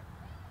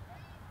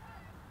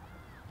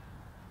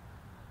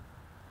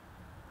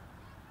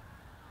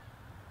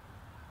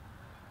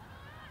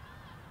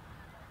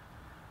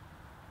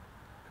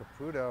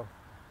 Caputo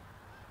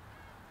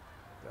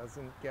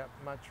doesn't get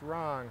much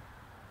wrong.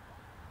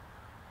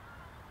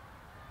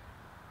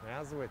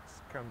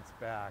 Mazowicz comes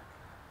back,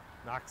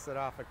 knocks it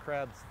off of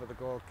Krebs for the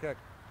goal kick.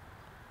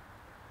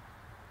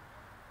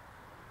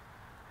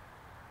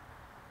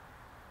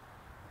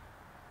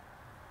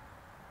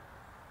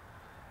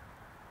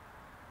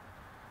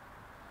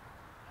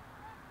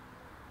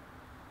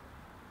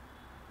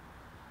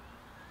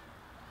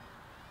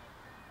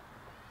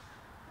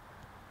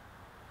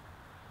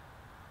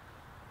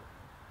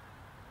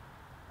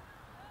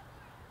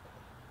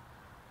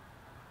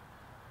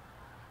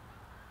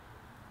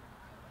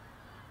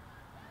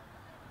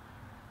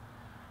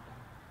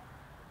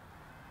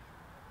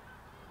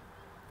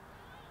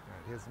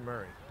 Here's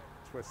Murray,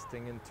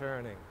 twisting and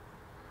turning.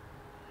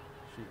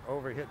 She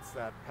overhits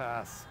that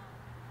pass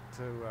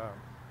to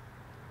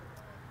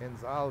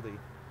Inzaldi.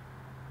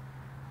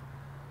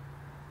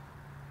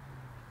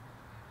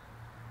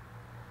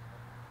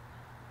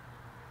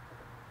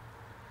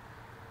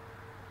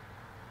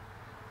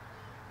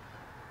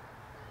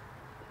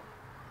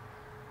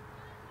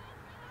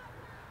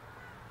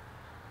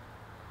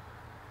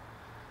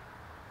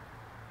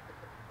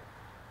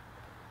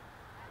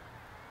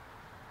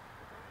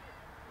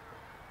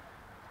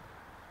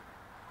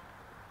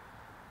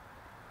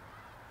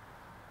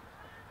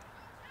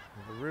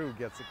 LaRue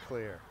gets it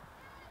clear,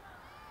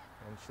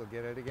 and she'll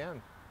get it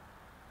again.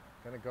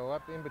 Gonna go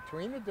up in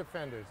between the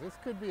defenders. This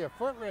could be a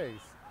foot race.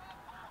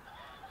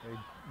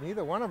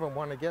 Neither one of them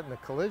want to get in a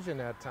collision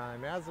that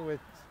time. Mazowicz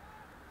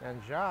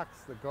and Jacques,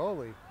 the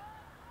goalie.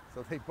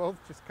 So they both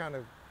just kind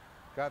of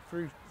got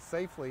through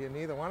safely, and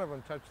neither one of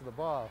them touched the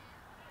ball.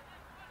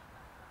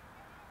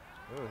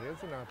 Oh,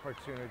 here's an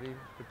opportunity,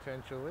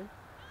 potentially.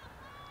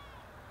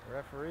 The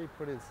referee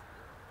put his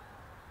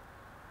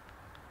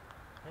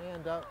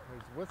hand up,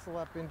 his whistle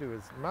up into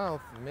his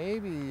mouth.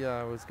 Maybe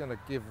was going to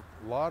give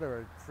Lauder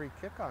a free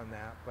kick on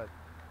that, but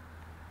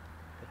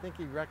I think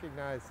he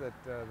recognized that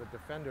the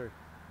defender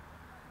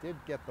did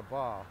get the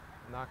ball,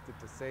 knocked it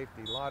to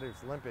safety.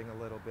 Lauder's limping a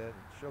little bit.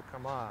 She'll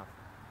come off.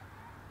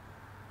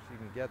 She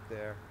can get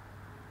there.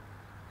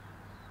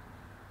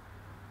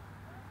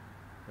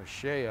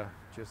 Shea,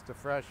 just a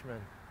freshman.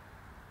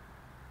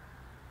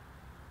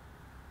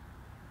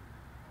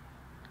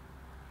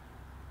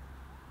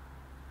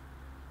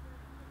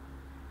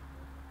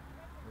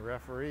 The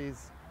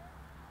referees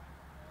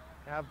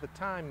have the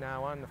time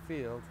now on the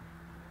field.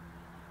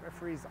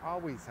 Referees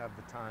always have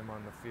the time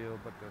on the field,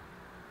 but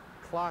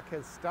the clock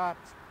has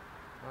stopped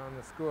on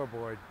the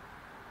scoreboard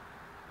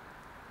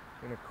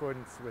in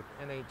accordance with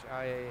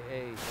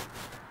NHIAA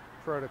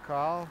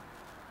protocol.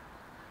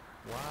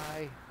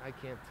 Why? I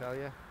can't tell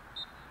you.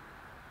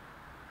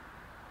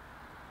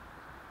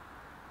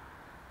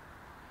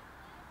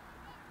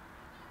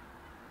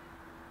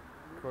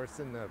 Of course,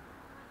 in the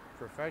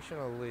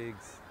professional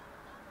leagues,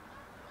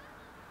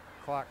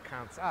 clock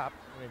counts up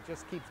and it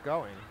just keeps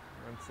going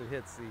once it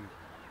hits the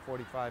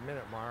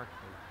 45-minute mark,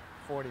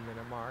 or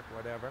 40-minute mark,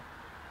 whatever.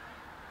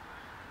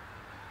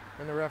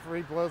 And the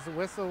referee blows the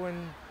whistle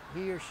when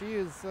he or she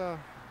is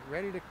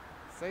ready to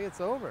say it's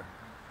over,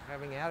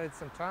 having added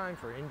some time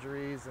for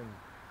injuries and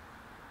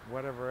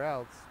whatever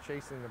else,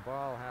 chasing the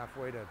ball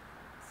halfway to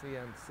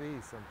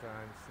CMC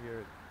sometimes here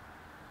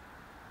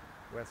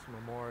at West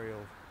Memorial.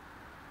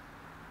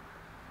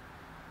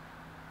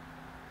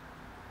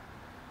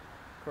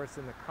 Of course,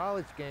 in the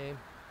college game,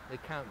 they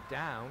count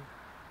down.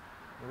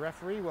 The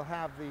referee will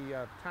have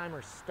the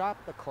timer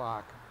stop the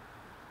clock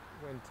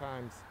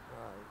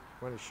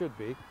when it should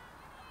be.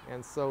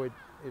 And so it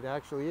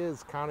actually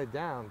is counted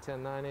down,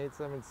 10, 9, 8,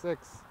 7,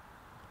 6.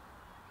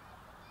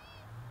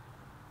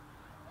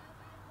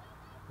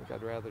 I think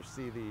I'd rather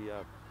see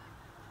the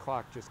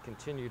clock just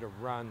continue to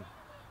run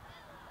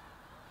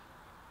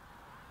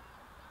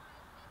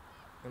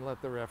and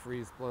let the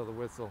referees blow the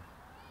whistle.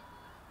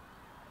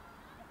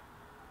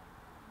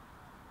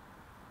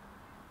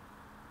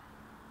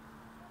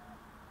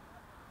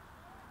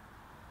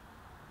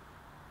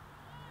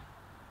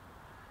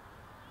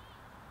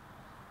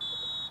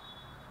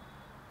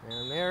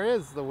 And there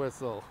is the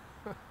whistle.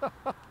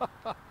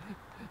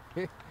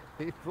 he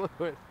blew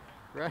it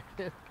right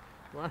in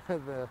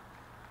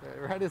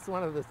right as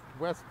one of the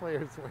West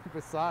players went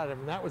beside him.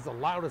 And that was the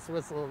loudest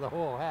whistle of the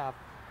whole half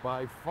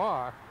by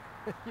far.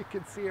 You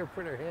can see her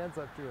put her hands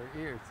up to her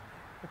ears.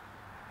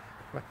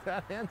 But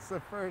that ends the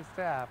first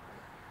half.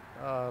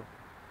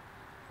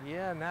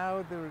 Yeah,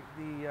 now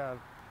the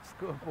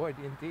scoreboard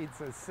indeed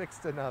says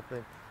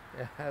 6-0,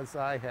 as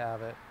I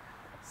have it.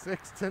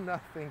 6-0,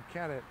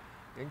 Kennet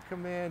in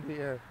command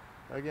here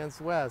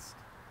against West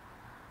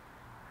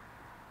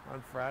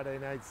on Friday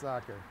Night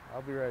Soccer.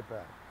 I'll be right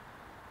back.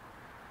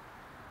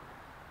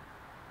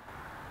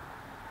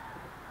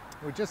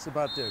 We're just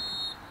about to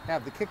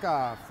have the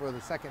kickoff for the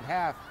second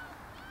half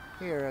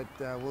here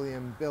at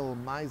William Bill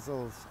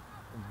Meisel's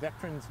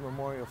Veterans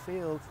Memorial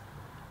Field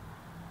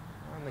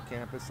on the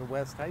campus of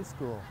West High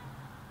School.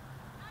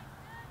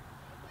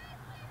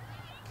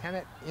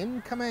 Kennet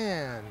in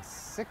command,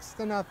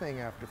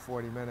 6-0 after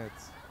 40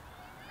 minutes.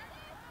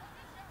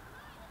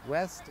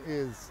 West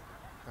is,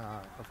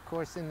 of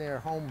course, in their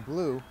home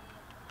blue.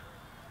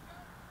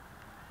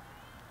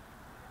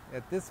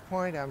 At this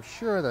point, I'm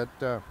sure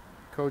that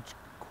Coach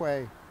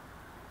Quay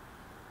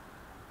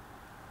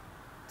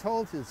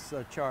told his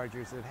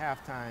Chargers at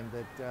halftime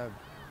that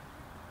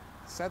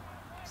set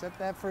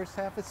that first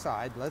half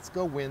aside. Let's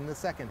go win the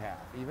second half,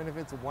 even if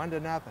it's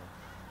 1-0.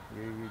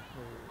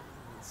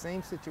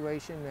 Same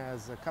situation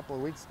as a couple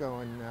of weeks ago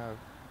when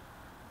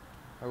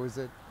I was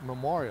at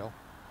Memorial,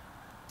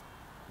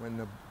 when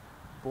the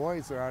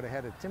boys are out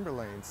ahead of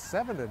Timberlane,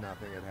 7-0 at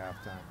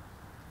halftime.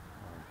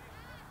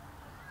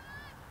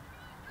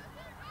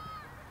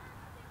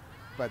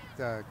 But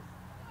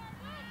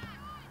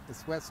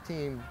this West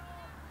team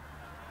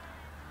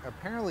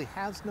apparently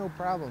has no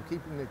problem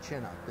keeping their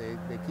chin up. They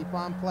keep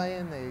on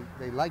playing,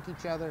 they like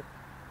each other,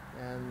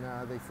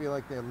 and they feel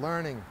like they're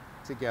learning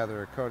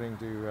together, according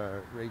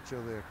to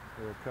Rachel, their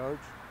coach.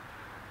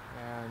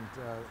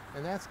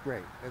 And that's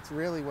great. That's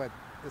really what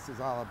this is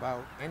all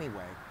about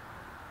anyway.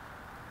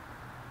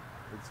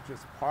 It's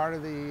just part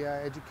of the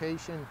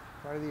education,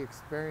 part of the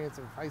experience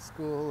of high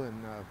school,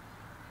 and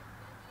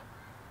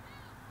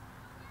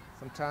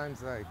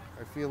sometimes I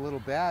feel a little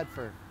bad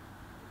for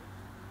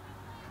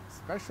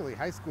especially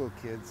high school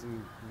kids who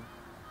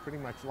pretty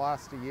much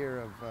lost a year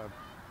of,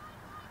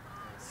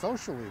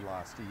 socially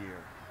lost a year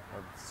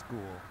of school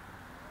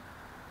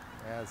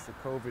as the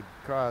COVID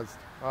caused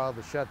all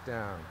the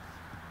shutdowns.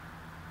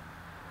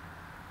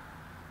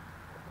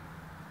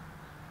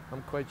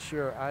 I'm quite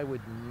sure I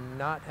would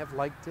not have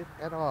liked it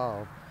at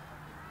all,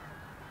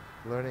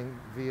 learning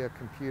via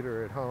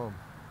computer at home.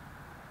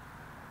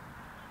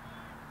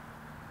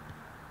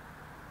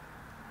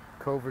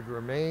 COVID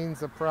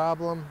remains a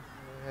problem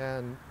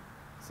and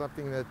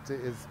something that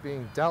is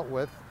being dealt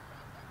with.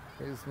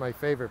 Here's my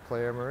favorite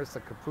player,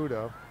 Marissa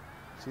Caputo.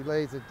 She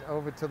lays it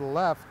over to the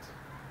left.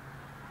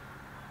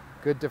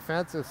 Good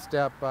defensive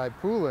step by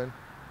Poulin.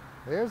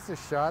 There's the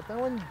shot. That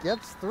one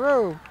gets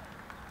through.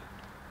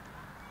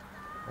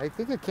 I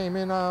think it came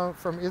in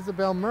from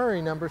Isabel Murray,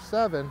 number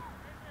 7.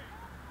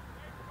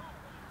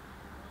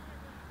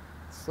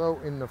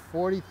 So in the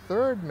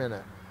 43rd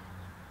minute,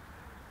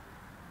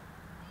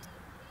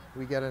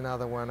 we get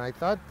another one. I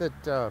thought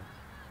that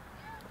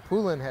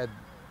Poulin had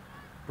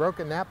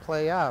broken that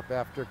play up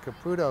after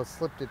Caputo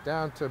slipped it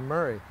down to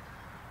Murray.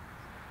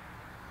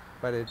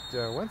 But it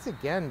once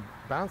again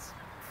bounced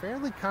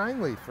fairly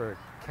kindly for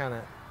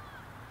Kennet,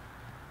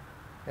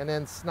 and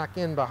then snuck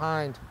in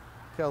behind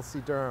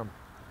Kelsey Durham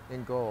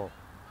in goal.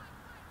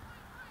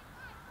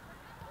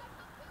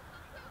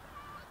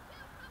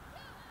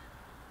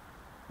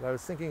 But I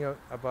was thinking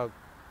about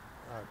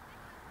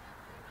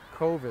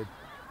COVID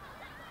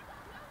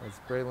as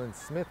Braylon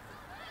Smith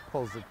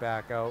pulls it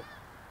back out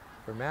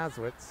for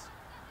Maswitz,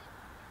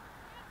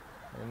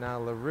 and now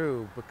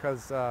LaRue,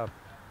 because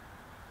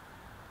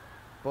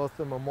both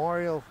the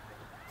Memorial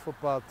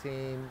football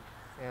team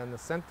and the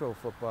Central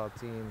football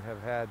team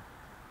have had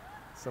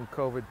some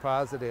COVID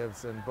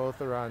positives, and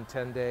both are on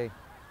 10-day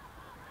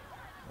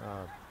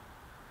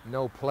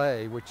no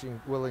play, which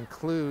will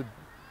include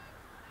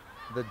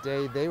the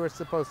day they were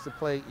supposed to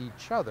play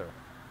each other,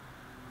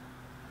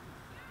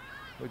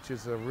 which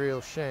is a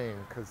real shame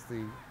because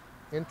the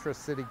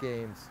intra-city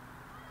games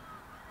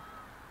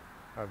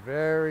are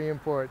very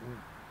important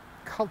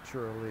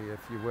culturally, if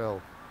you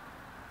will.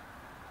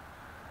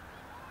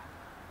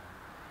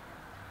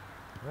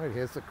 All right,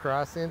 here's the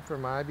cross in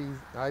from Ivy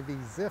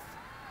Ziff,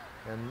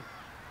 and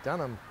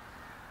Dunham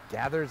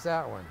gathers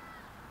that one.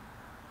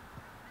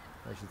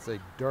 I should say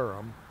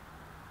Durham.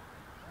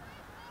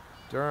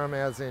 Durham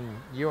as in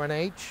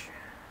UNH.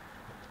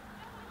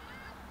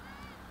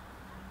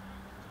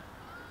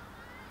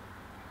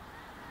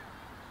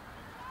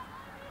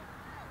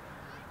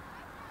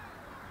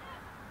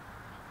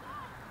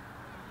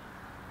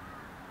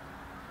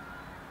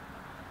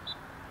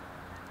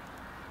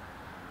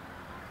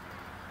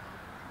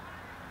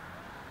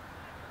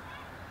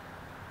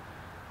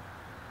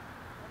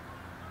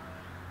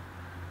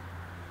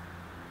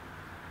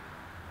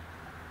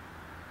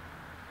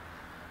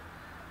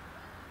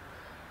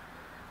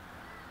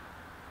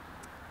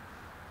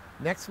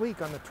 Next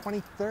week on the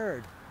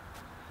 23rd,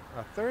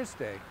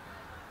 Thursday,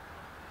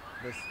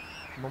 this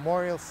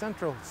Memorial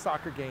Central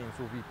soccer games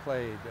will be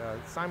played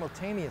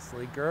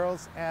simultaneously,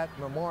 girls at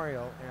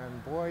Memorial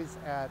and boys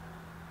at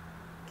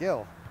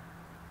Gill.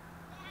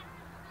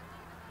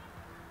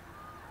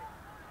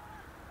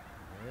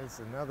 There's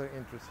another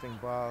interesting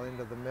ball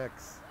into the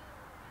mix.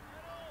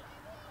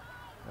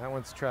 That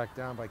one's tracked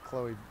down by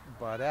Chloe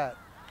Baudette.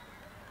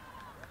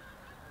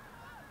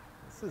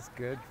 This is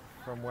good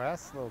from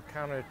West, a little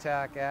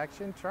counterattack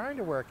action, trying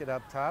to work it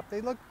up top.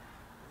 They look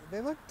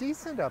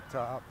decent up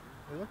top.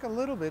 They look a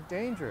little bit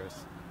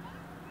dangerous.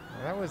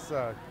 And that was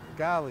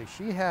Gali.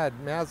 She had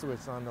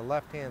Mazowitz on the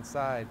left-hand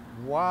side,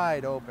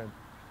 wide open.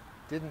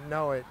 Didn't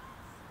know it.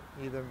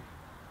 Either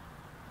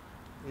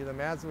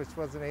Mazowitz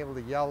wasn't able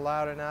to yell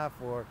loud enough,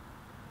 or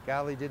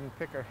Gali didn't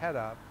pick her head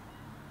up.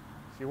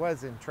 She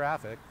was in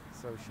traffic,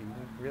 so she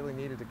really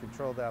needed to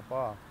control that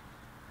ball.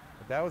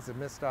 But that was a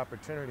missed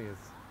opportunity as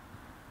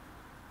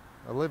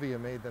Olivia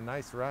made the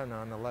nice run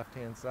on the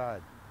left-hand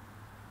side.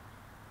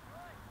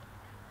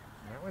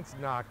 That one's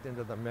knocked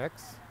into the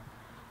mix.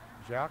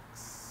 Jacques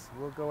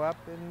will go up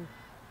and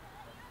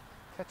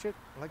catch it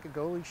like a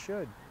goalie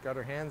should. Got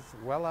her hands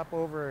well up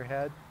over her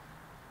head.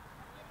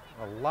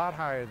 A lot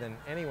higher than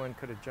anyone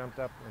could have jumped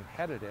up and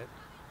headed it.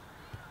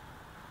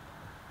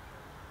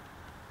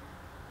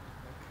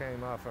 That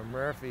came off of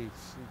Murphy.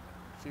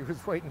 She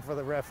was waiting for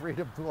the referee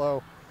to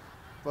blow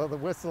the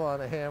whistle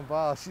on a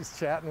handball. She's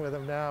chatting with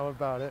him now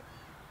about it.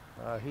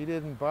 He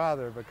didn't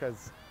bother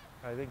because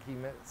I think he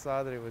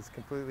saw that it was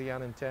completely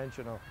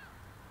unintentional.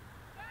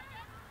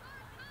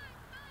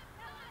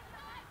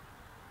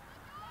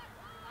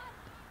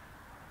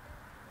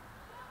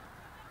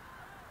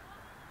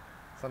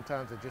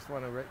 Sometimes I just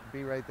want to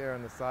be right there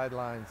on the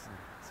sidelines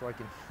so I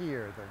can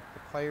hear the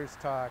players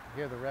talk,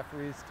 hear the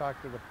referees talk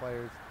to the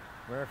players.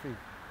 Murphy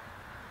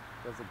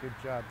does a good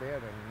job there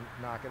to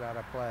knock it out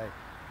of play.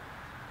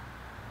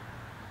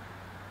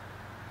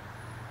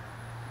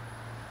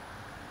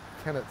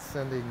 Kennet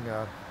sending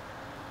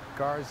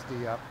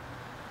Garsdy up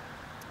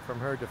from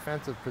her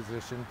defensive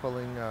position,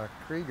 pulling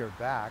Krieger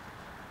back.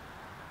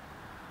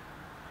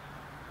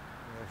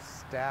 They're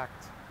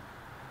stacked.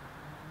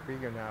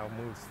 Krieger now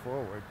moves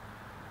forward.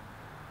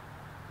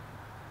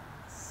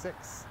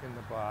 6 in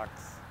the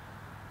box.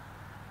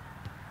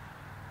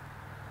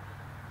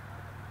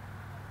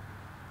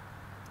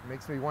 It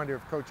makes me wonder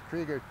if Coach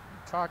Krieger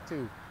talked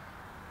to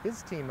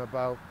his team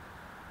about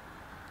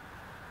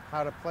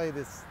how to play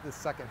this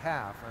second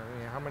half. I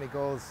mean, how many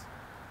goals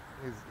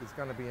is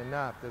going to be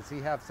enough? Does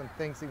he have some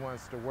things he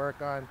wants to work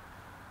on?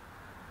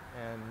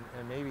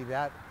 And maybe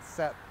that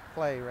set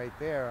play right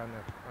there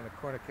on a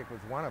corner kick was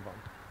one of them.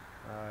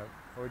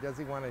 Or does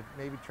he want to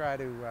maybe try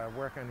to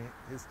work on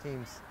his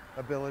team's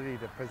ability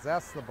to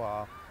possess the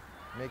ball,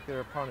 make their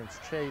opponents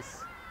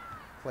chase,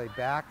 play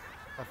back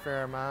a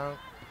fair amount?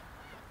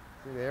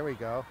 See, there we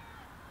go.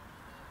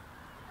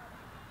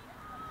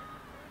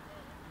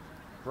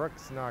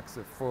 Brooks knocks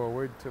it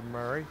forward to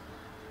Murray.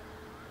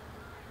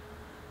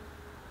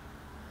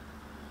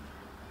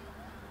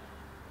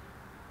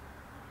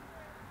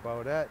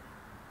 Baudette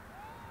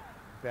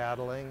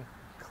battling,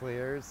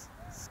 clears,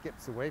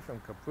 skips away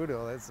from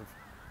Caputo. That's the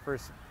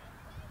first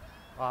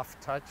off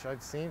touch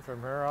I've seen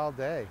from her all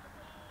day.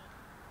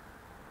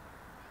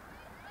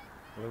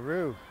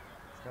 LaRue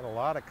has got a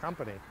lot of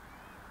company.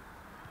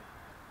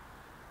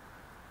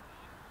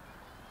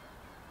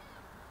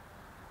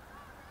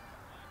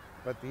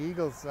 But the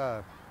Eagles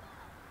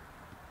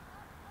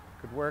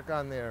could work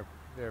on their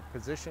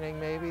positioning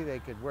maybe. They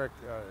could work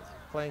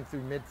playing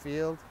through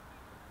midfield.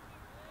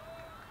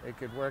 They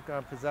could work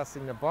on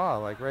possessing the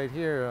ball. Like right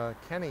here,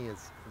 Kenny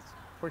is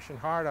pushing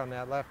hard on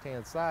that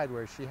left-hand side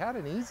where she had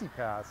an easy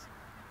pass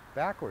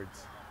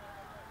backwards.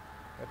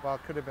 That ball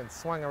could have been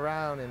swung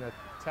around and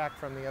attacked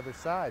from the other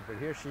side. But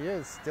here she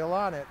is, still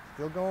on it,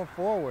 still going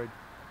forward.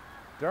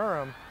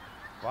 Durham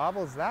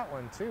bobbles that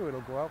one too.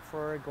 It'll go out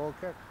for a goal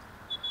kick.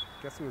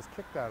 Guess it was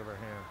kicked out of her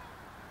hand.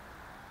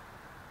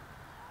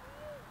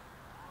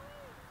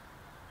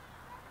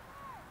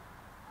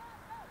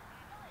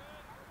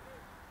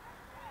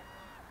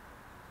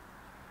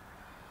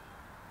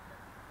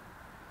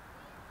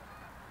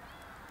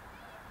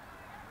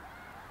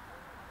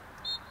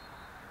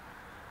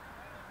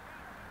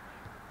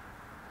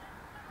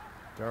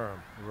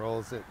 Durham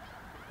rolls it.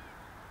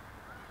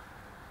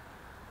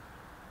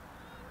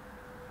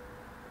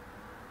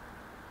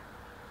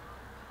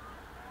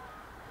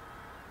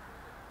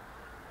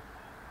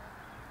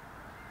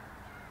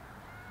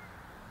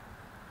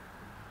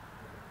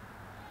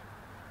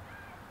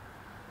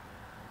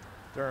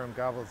 Durham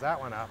gobbles that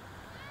one up.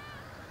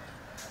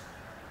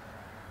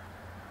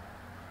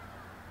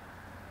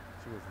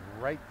 She was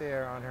right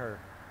there on her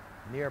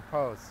near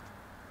post.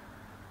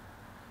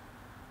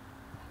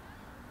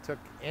 Took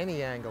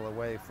any angle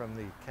away from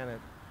the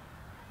Kennet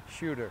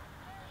shooter.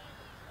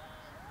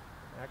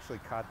 Actually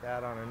caught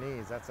that on her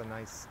knees. That's a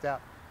nice step.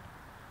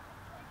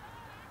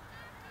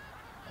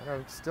 I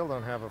still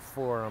don't have a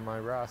 4 on my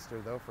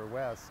roster though for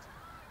West.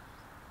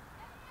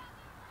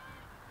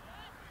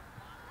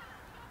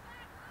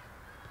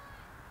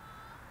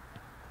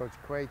 Coach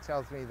Quay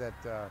tells me that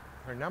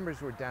her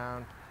numbers were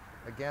down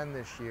again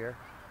this year.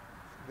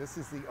 This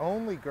is the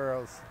only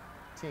girls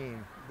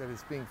team that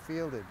is being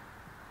fielded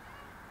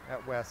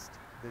at West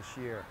this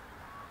year.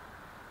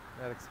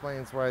 That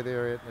explains why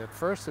at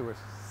first there were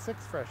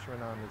 6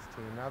 freshmen on this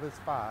team. Now there's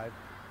 5.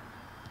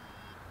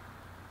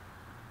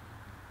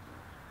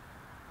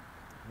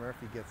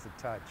 Murphy gets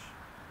a touch.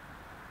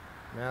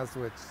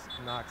 Mazwitz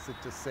knocks it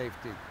to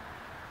safety.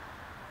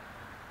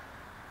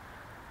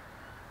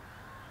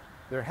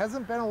 There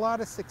hasn't been a lot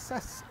of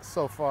success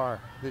so far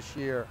this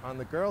year on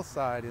the girls'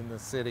 side in the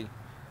city.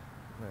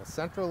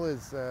 Central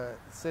is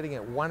sitting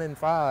at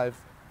 1-5,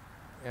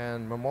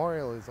 and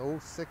Memorial is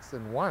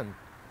 0-6-1.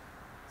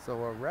 So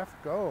a rough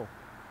go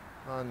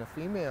on the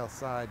female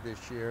side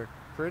this year.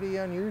 Pretty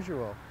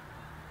unusual.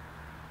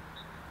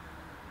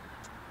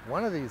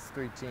 One of these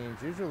 3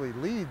 teams usually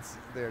leads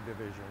their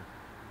division.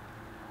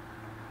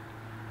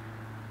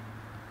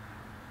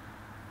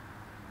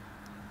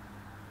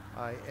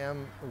 I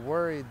am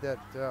worried that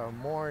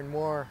more and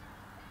more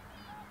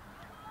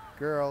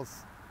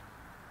girls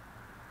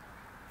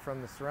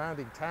from the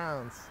surrounding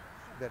towns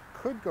that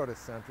could go to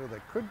Central,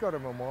 that could go to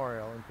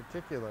Memorial in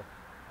particular,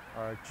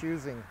 are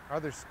choosing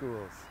other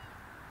schools.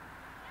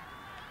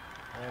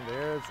 And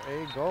there's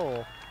a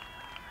goal.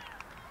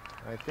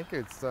 I think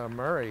it's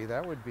Murray.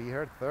 That would be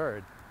her 3rd.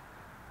 It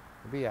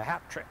would be a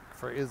hat trick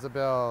for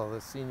Isabel, the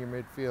senior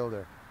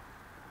midfielder.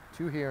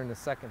 2 here in the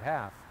second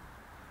half.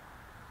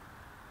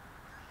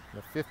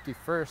 The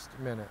 51st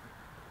minute.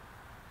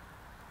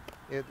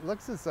 It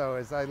looks as though,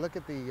 as I look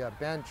at the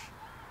bench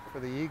for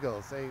the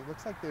Eagles, it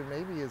looks like there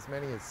may be as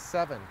many as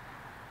 7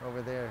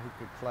 over there who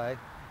could play.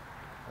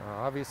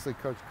 Obviously,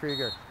 Coach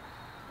Krieger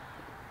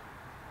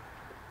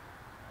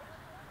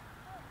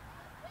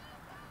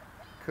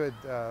could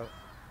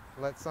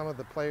let some of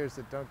the players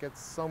that don't get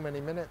so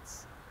many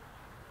minutes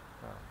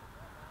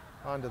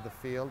onto the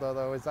field,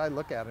 although as I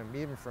look at them,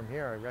 even from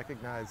here, I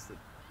recognize that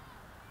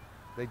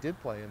they did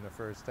play in the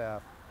first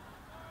half.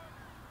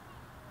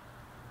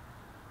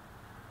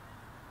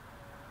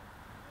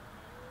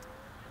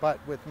 But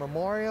with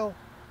Memorial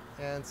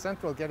and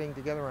Central getting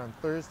together on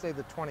Thursday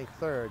the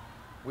 23rd,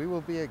 we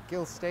will be at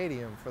Gill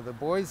Stadium for the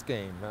boys'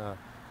 game.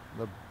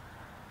 The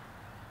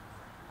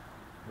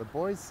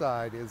boys'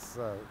 side is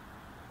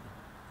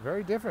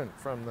very different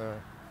from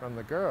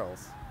the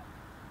girls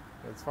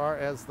as far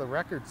as the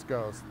records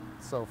go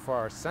so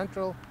far.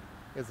 Central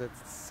is at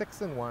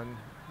 6-1.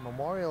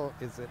 Memorial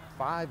is at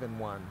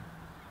 5-1.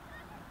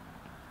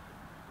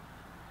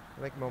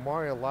 I think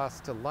Memorial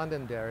lost to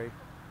Londonderry.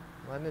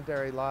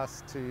 Londonderry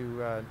lost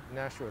to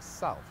Nashua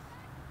South.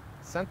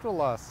 Central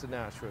lost to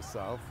Nashua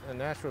South, and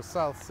Nashua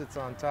South sits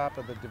on top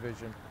of the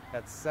division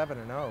at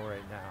 7-0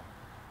 right now.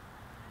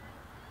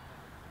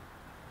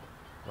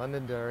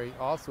 Londonderry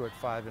also at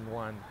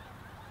 5-1.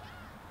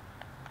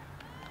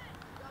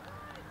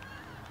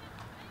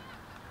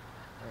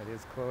 That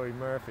is Chloe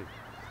Murphy.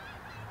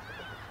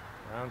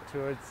 Down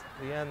towards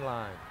the end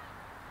line.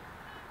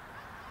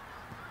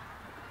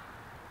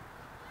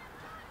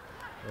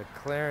 The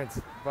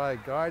clearance by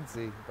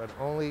Gardsey, but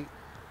only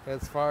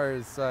as far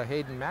as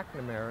Hayden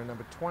McNamara,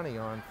 number 20,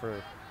 on for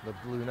the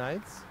Blue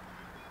Knights.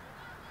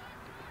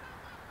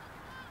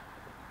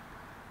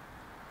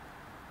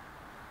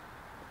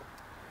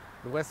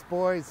 The West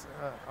boys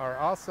are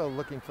also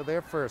looking for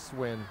their first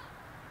win.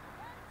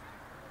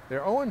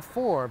 They're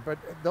 0-4, but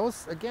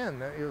those,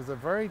 again, it was a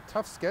very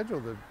tough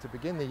schedule to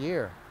begin the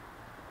year.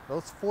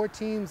 Those 4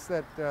 teams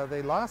that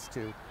they lost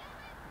to,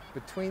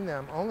 between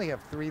them, only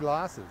have 3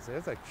 losses.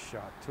 There's a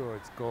shot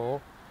towards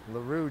goal.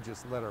 LaRue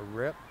just let her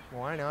rip.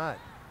 Why not?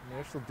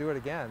 Maybe she'll do it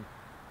again.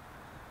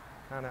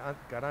 Kind of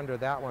got under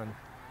that one,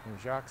 and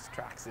Jacques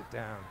tracks it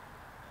down.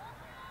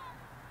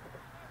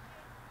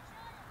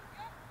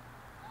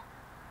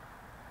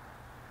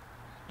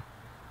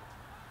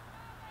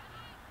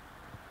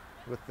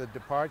 With the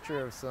departure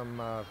of some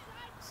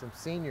some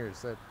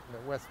seniors that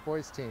the West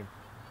Boys team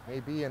may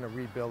be in a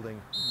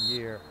rebuilding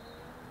year.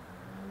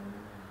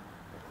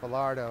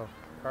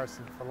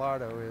 Carson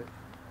Filardo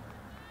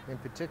in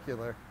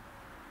particular,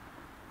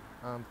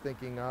 I'm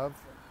thinking of.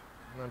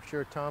 And I'm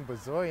sure Tom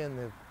Bozoyan,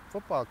 the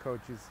football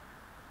coach, is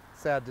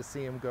sad to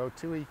see him go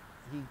too.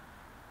 He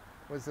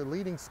was the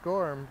leading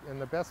scorer and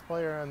the best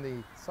player on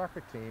the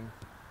soccer team,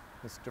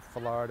 Mr.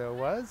 Filardo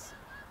was,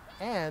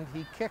 and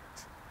he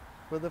kicked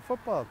for the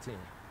football team.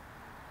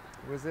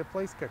 He was their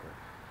place kicker.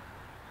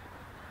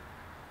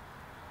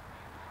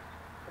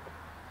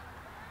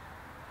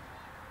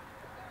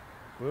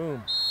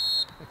 Boom.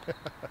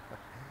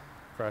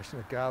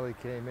 Prashnagali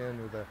came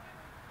in with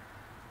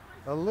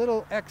a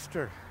little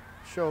extra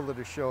shoulder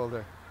to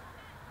shoulder.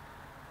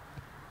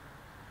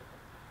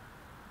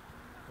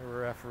 The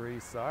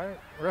referee saw it.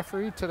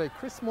 Referee today,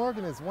 Chris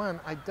Morgan is one.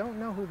 I don't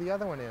know who the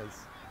other one is.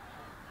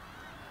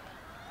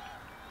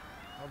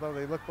 Although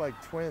they look like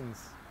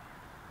twins.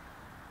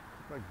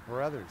 Look like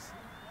brothers.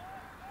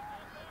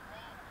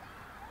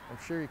 I'm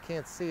sure you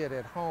can't see it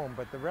at home,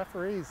 but the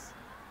referees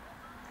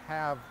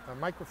have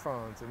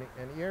microphones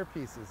and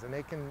earpieces, and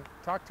they can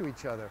talk to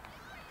each other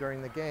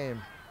during the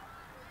game.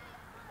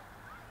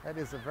 That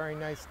is a very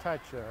nice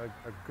touch, a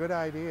good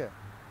idea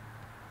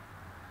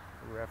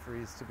for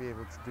referees to be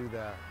able to do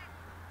that.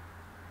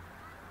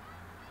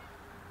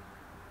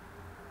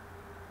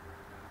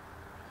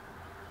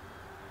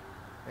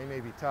 They may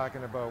be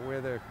talking about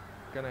where they're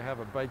going to have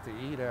a bite to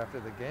eat after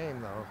the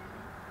game, though.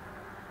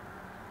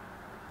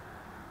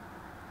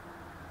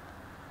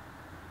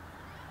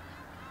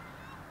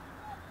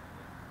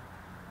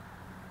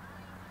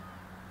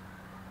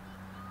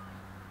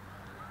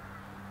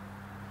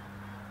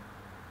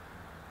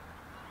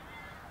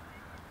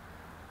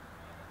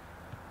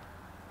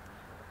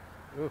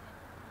 Ooh.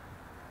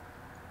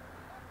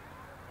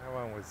 That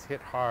one was hit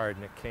hard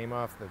and it came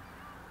off the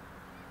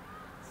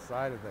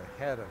side of the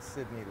head of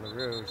Sydney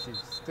LaRue.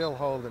 She's still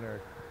holding her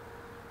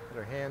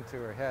hand to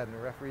her head, and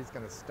the referee's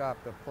going to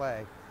stop the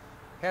play.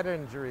 Head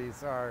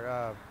injuries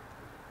are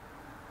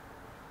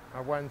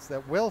ones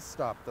that will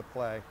stop the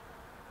play.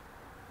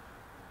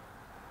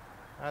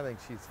 I think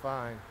she's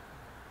fine,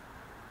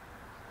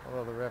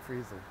 although the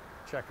referees will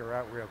check her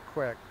out real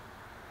quick.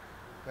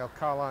 They'll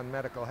call on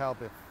medical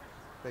help if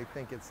they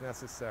think it's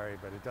necessary,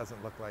 but it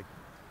doesn't look like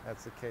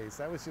that's the case.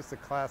 That was just a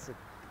classic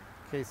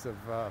case of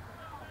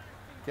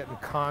getting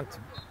conked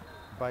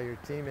by your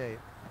teammate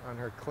on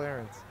her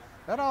clearance.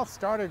 That all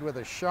started with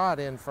a shot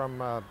in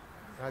from, I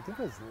think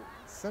it was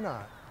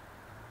Sinat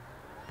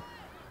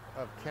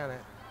of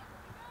Kennet.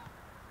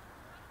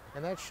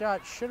 And that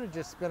shot should have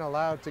just been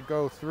allowed to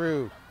go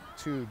through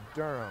to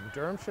Durham.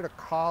 Durham should have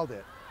called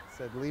it,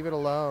 said leave it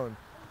alone.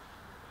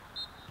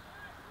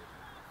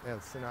 And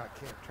Sinat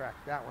can't track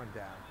that one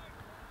down.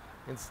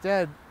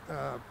 Instead,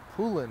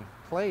 Poulin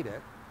played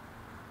it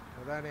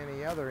without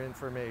any other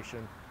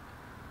information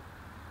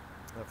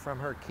from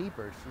her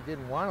keeper. She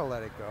didn't want to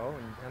let it go,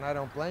 and I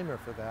don't blame her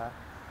for that.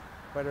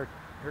 But her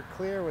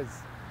clear was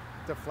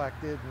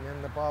deflected, and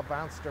then the ball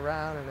bounced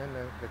around, and then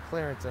the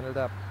clearance ended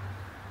up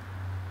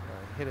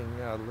hitting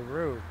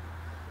LaRue.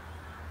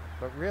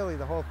 But really,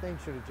 the whole thing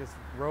should have just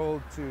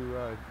rolled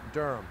to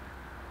Durham.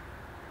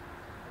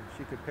 And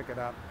she could pick it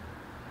up,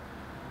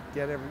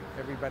 get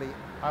everybody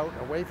out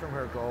away from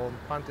her goal,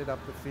 and punt it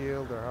up the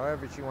field, or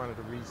however she wanted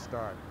to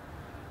restart.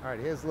 All right,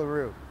 here's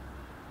LaRue.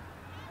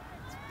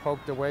 It's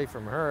poked away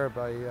from her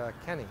by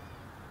Kenny.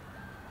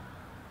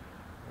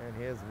 And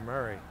here's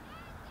Murray.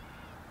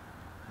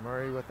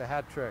 Murray with the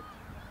hat trick.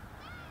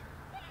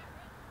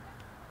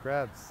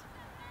 Grabs.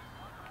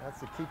 That's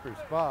the keeper's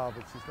ball,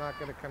 but she's not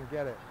going to come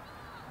get it.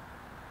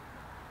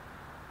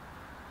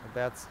 But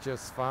that's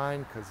just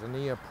fine, because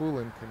Ania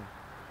Poulin can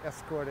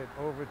escort it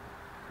over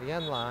the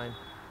end line.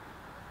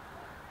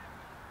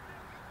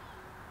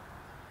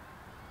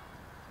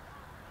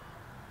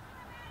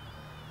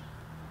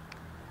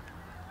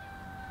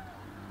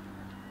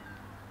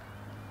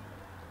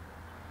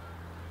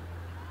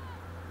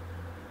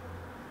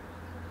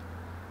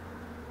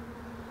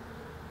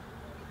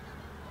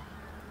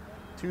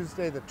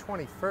 Tuesday the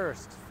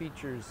 21st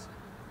features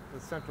the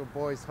Central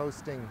Boys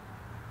hosting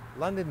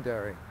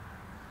Londonderry.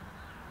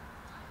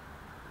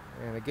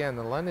 And again,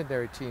 the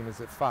Londonderry team is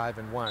at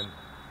 5-1.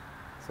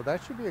 So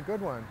that should be a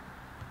good one.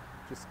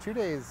 Just 2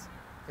 days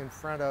in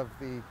front of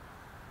the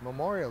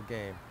Memorial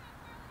game.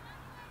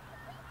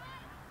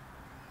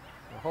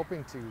 We're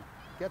hoping to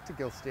get to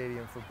Gill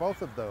Stadium for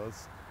both of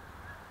those,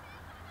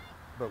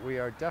 but we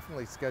are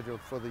definitely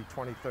scheduled for the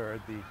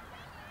 23rd, the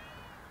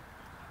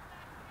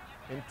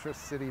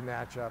intra-city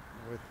matchup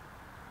with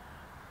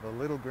the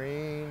Little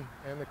Green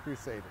and the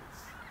Crusaders.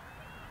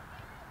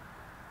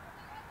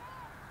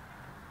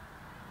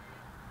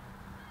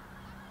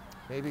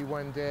 Maybe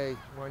one day,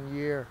 one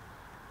year,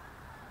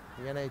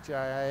 the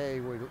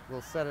NHIA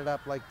will set it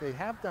up like they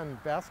have done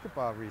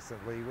basketball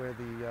recently, where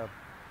the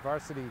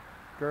varsity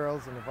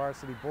girls and the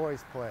varsity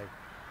boys play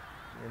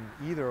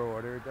in either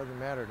order. It doesn't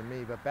matter to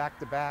me, but back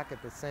to back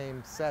at the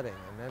same setting,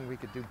 and then we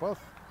could do both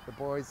the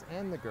boys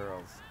and the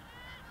girls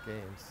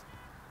games.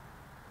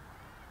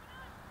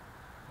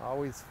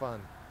 Always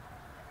fun.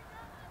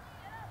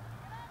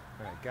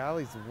 All right,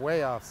 Golly's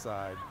way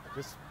offside.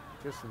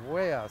 Just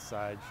way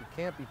outside. She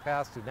can't be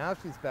passed to. Now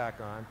she's back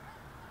on.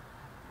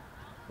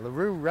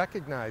 LaRue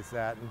recognized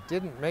that and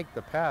didn't make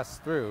the pass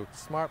through.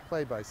 Smart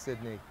play by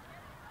Sydney.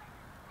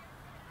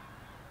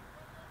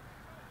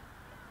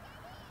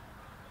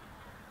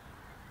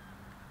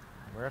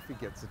 Murphy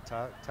gets a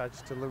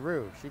touch to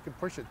LaRue. She can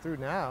push it through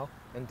now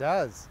and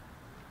does.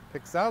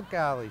 Picks out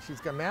Golly.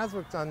 She's got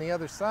Maswicks on the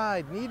other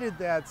side. Needed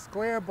that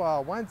square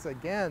ball once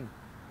again.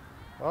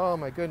 Oh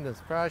my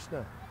goodness,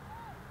 Prashna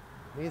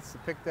needs to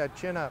pick that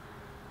chin up.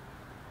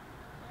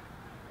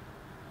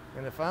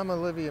 And if I'm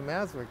Olivia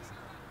Maswicks,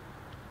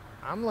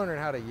 I'm learning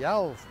how to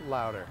yell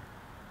louder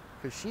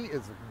because she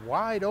is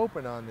wide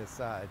open on this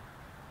side.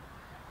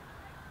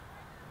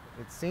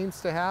 It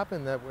seems to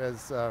happen that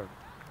as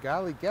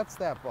Golly gets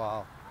that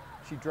ball,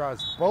 she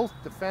draws both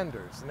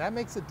defenders, and that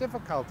makes it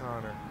difficult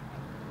on her.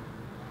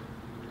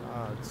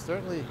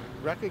 Certainly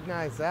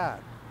recognize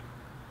that.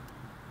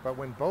 But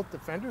when both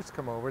defenders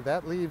come over,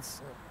 that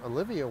leaves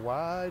Olivia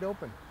wide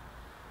open.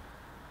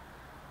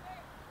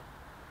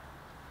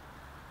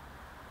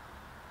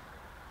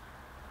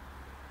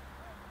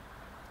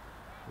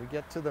 We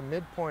get to the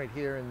midpoint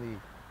here in the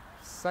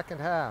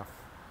second half.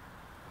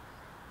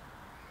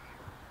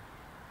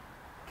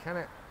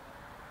 Kennet,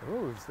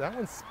 ooh, that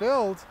one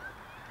spilled.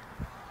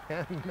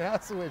 And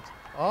Maswicz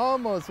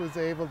almost was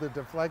able to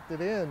deflect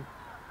it in.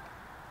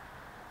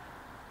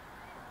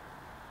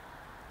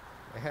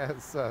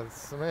 As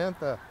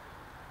Samantha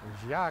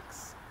Jacques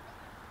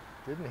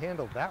didn't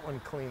handle that one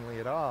cleanly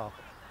at all.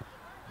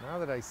 Now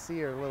that I see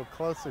her a little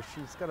closer,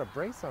 she's got a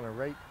brace on her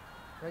right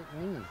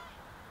knee,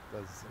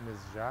 does Ms.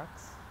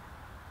 Jacques.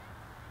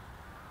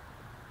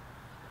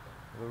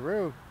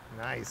 LaRue,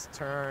 nice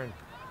turn.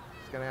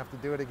 She's gonna have to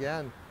do it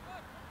again.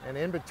 And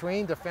in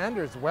between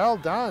defenders, well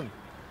done.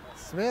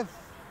 Smith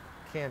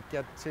can't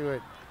get to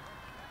it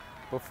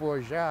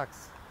before Jacques.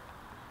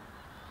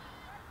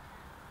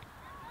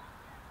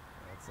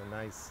 That's a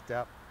nice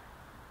step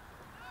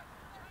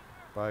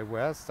by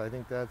West. I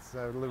think that's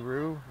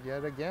LaRue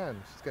yet again.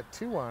 She's got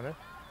two on her,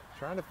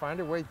 trying to find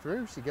her way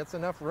through. She gets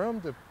enough room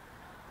to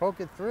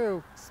poke it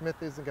through.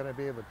 Smith isn't going to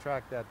be able to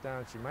track that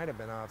down. She might have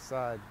been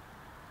offside.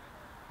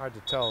 Hard to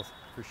tell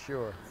for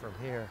sure from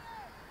here.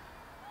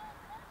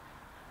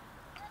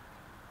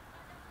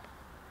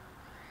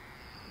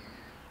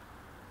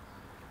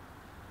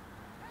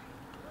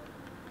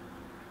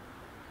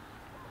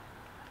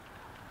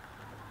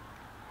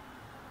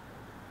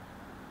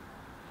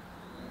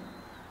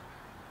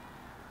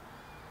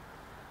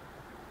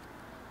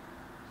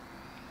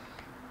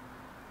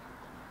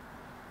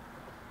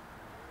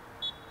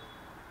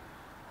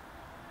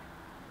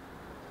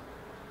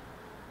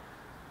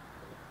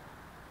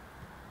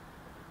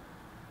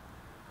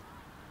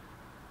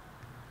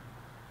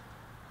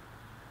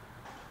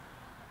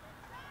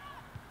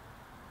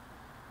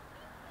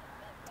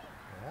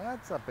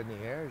 That's up in the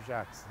air.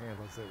 Jacques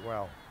handles it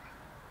well.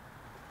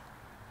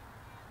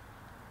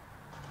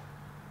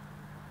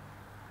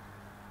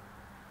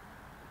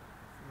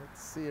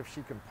 Let's see if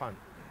she can punt.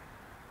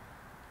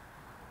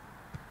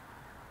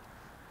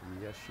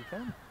 Yes, she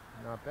can.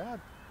 Not bad.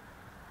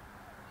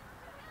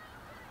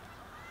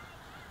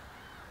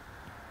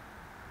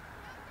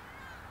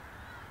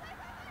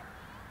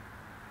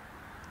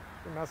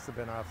 She must have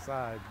been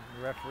offside.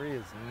 The referee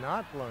is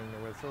not blowing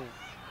the whistle.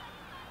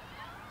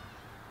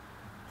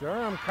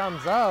 Durham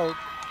comes out,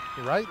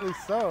 rightly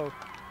so,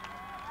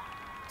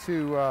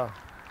 to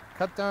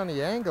cut down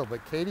the angle,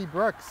 but Katie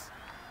Brooks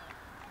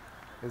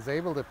is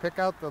able to pick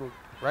out the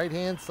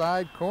right-hand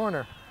side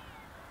corner.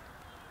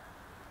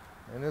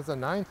 And there's a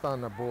 9th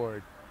on the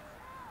board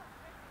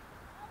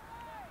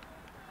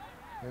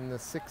in the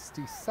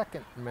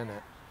 62nd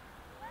minute.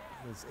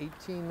 There's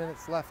 18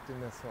 minutes left in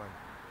this one.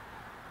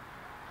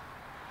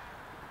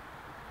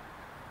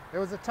 It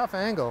was a tough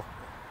angle.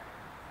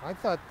 I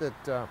thought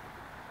that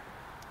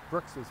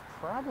Brooks was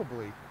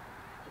probably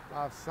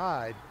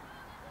offside.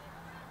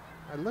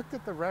 I looked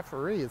at the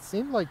referee. It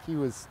seemed like he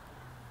was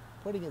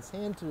putting his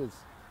hand to his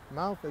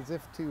mouth as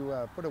if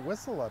to put a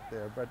whistle up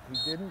there, but he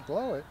didn't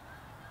blow it.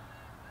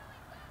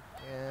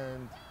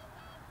 And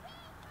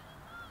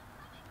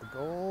the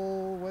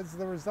goal was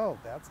the result.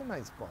 That's a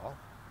nice ball.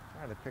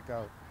 Trying to pick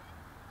out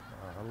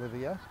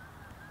Olivia.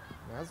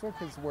 Maswick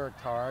has worked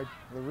hard.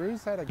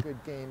 LaRue's had a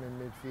good game in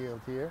midfield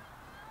here.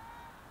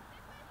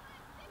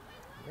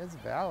 Here's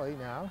Valley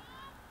now,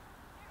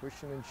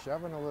 pushing and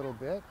shoving a little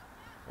bit.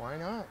 Why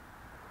not?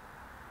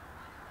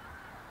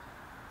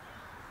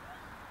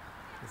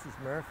 This is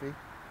Murphy.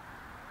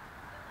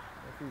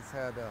 Murphy's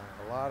had a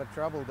lot of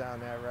trouble down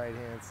that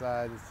right-hand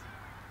side. There's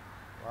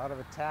a lot of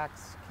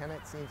attacks.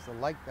 Kennet seems to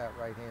like that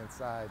right-hand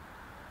side.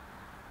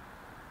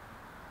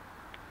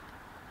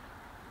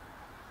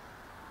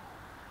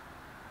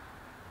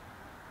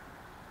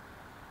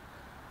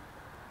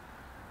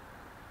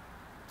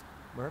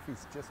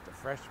 Murphy's just a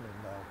freshman,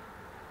 though.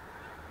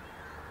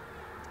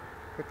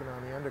 Picking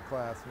on the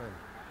underclassmen.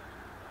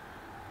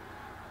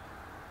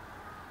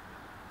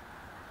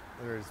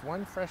 There's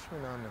one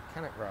freshman on the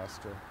Kennet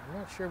roster. I'm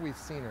not sure we've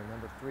seen her,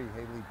 number 3,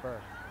 Haley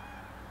Burke.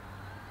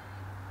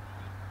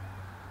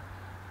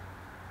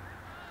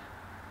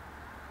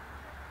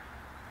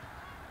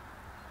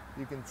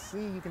 You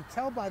can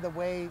tell by the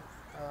way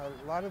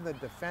a lot of the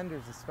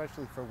defenders,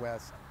 especially for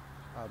West,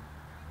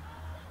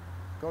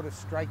 go to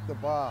strike the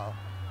ball,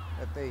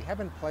 that they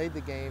haven't played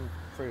the game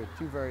for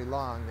too very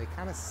long. They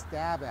kind of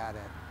stab at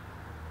it,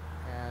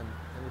 and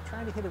they're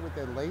trying to hit it with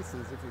their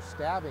laces. If you're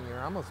stabbing, you're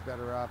almost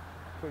better off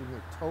putting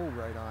your toe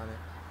right on it.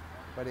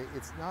 But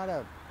it's not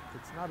a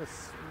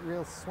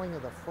real swing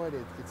of the foot.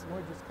 It's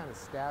more just kind of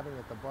stabbing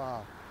at the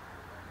ball,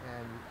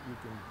 and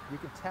you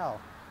can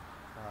tell.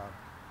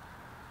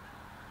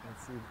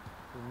 Let's see,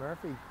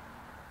 Murphy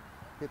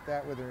hit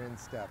that with her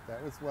instep.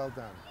 That was well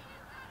done.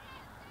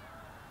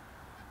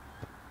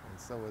 And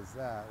so was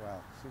that.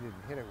 Well, she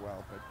didn't hit it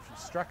well, but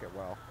she struck it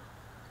well.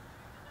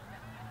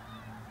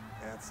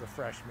 That's the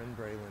freshman,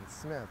 Braylon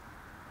Smith.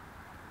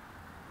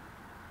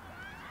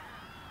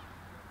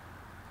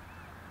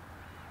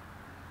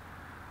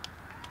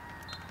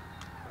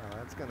 Oh,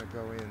 that's going to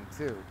go in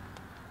too.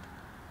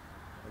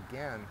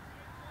 Again,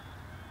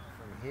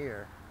 from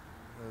here,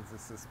 there's a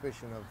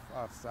suspicion of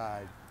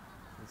offside.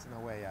 There's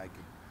no way I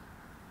could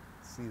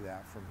see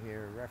that from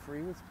here. The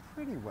referee was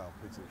pretty well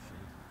positioned.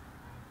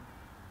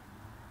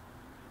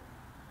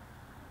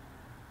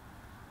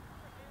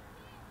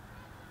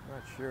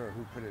 Not sure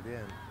who put it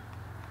in.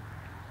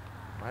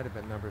 Might have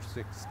been number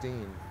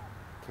 16,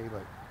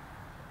 Kayla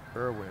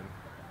Irwin.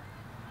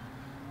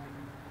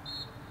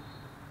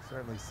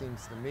 Certainly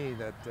seems to me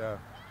that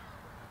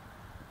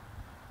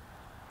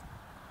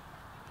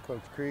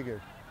Coach Krieger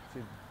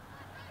should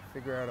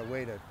figure out a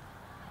way to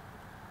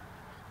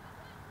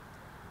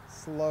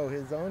slow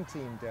his own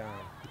team down.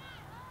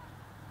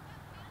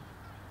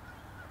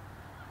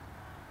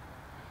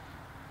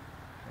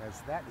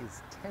 As that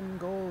is 10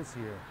 goals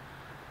here.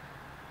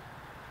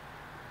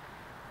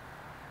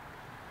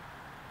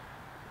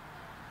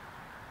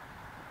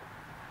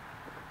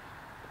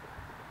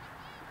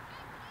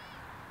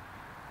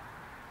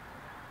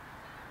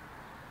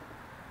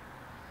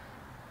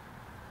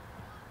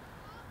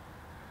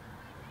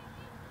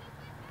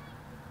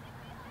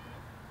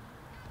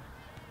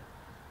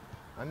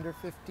 Under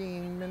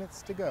 15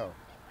 minutes to go.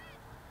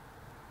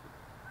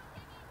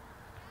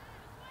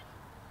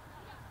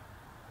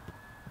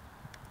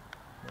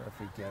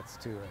 Murphy gets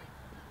to it.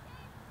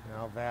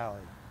 Now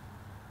Valley.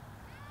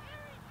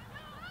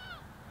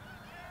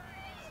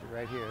 See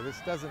right here, this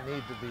doesn't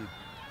need to be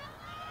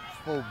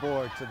full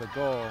bore to the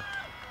goal.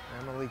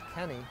 Emily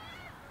Kenny.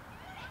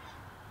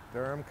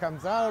 Durham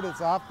comes out,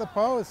 it's off the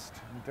post.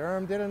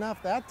 Durham did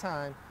enough that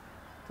time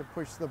to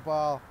push the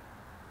ball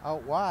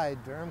out wide.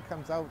 Durham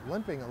comes out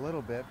limping a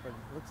little bit, but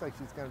it looks like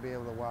she's going to be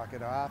able to walk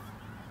it off.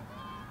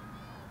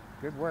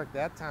 Good work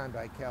that time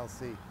by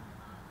Kelsey.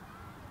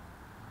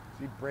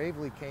 She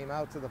bravely came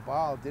out to the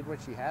ball, did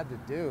what she had to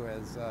do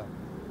as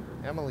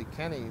Emily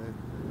Kenny,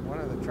 one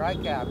of the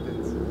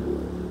tri-captains,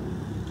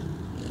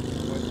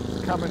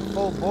 was coming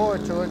full bore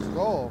towards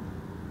goal.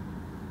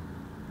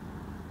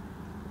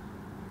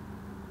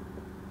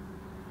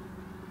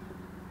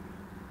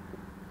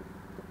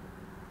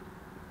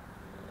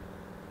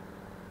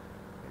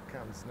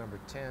 Comes number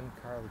 10,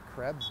 Carly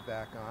Krebs,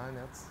 back on.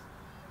 That's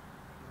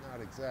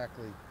not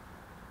exactly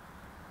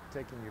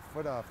taking your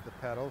foot off the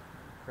pedal.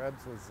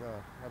 Krebs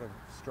had a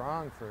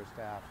strong first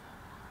half,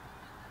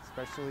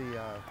 especially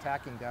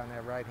attacking down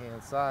that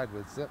right-hand side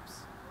with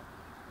zips.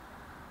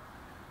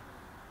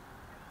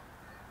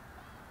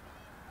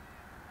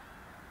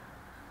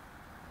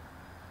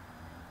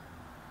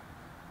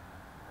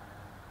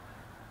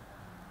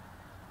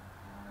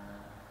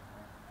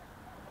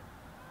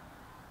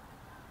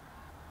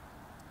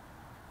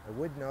 I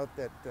would note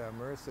that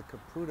Marissa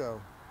Caputo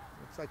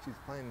looks like she's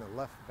playing the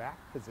left back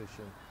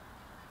position.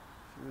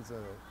 She was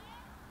a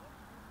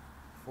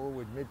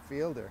forward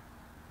midfielder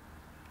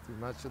through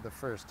much of the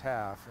first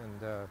half,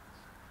 and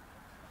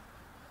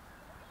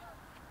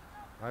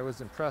I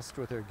was impressed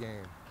with her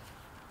game.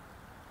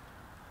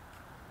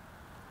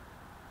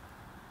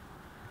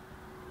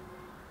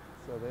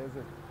 So there's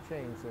a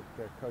change that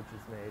the coach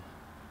has made.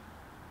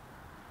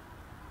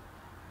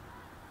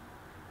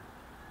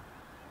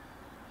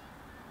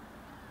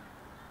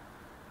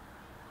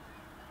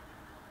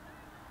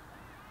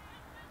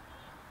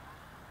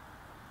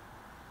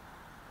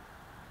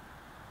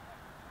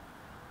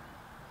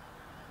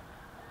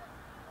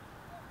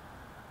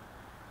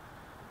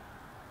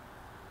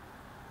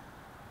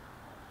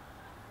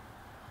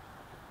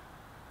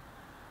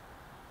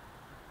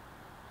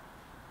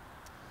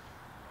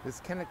 This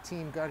Kennet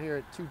team got here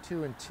at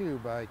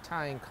 2-2-2 by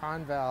tying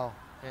Conval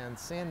and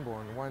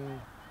Sanborn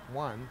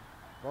 1-1,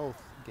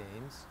 both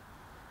games.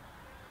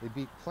 They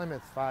beat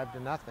Plymouth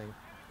 5-0,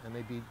 and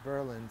they beat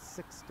Berlin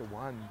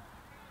 6-1.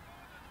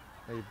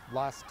 They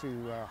lost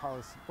to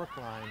Hollis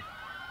Brookline.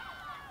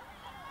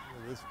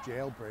 This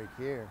jailbreak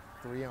here,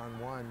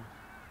 3-on-1.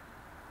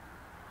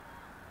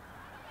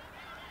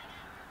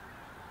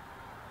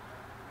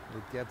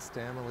 It gets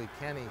to Emily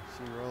Kenny.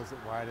 She rolls it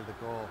wide of the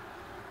goal.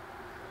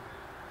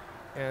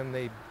 and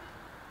they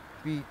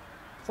beat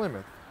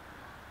Plymouth.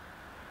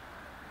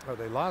 Oh,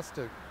 they lost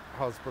to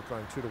Hallsbrook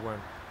on 2-1.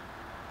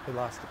 They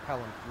lost to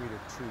Pelham 3-2.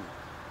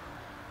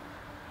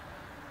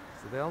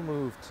 So they'll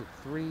move to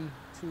 3-2-2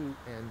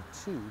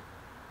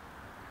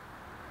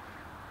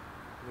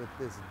 with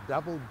this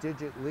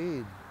double-digit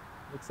lead.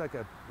 Looks like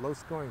a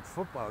low-scoring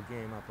football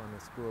game up on the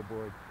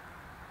scoreboard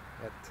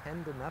at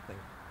 10-0.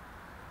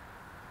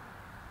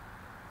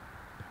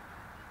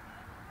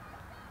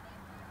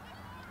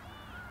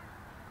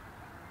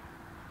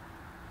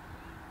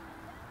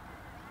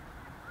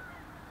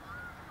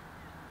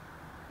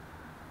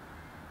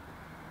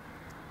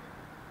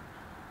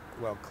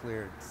 Well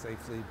cleared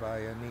safely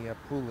by Ania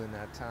Poulin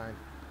that time.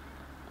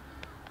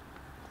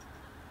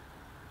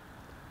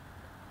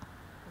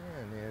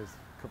 And there's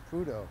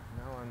Caputo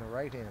now on the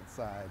right-hand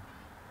side.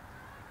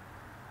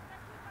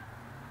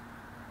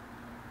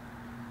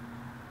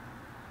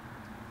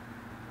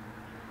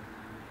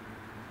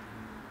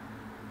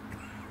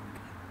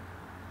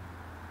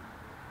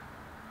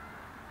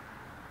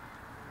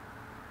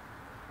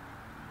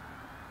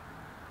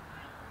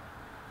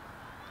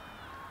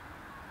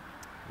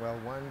 Well,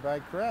 won by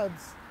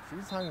Krebs.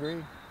 She's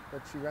hungry,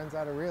 but she runs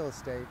out of real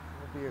estate.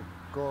 It'll be a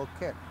goal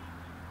kick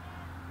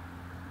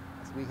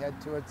as we head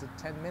towards the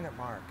 10-minute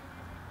mark.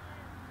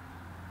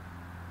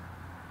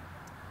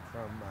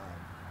 From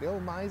Bill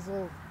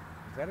Meisel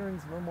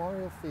Veterans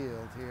Memorial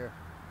Field here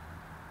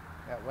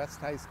at West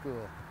High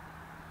School.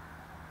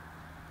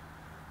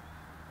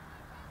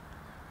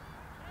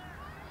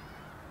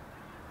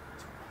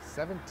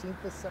 th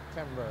of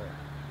September.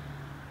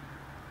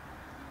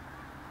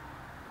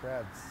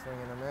 Krebs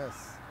swinging a miss.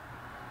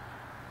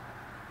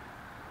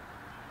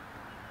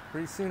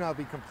 Pretty soon I'll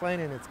be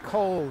complaining it's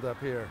cold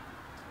up here.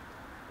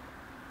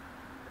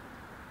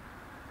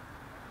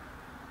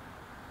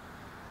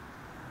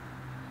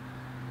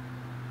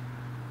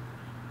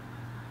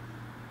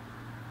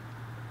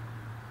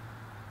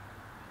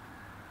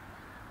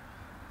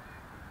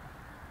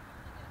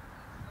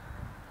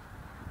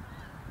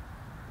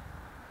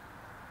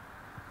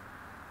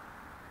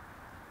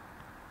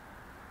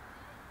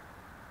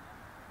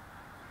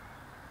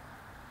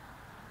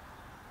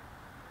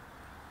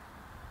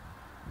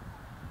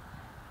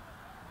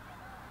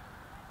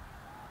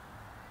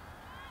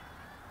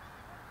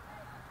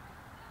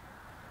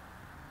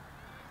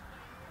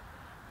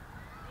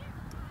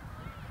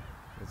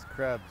 It's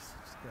Krebs.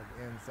 She's got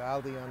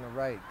Anzaldi on the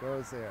right.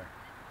 Goes there.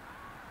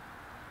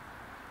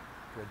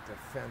 Good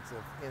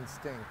defensive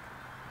instinct.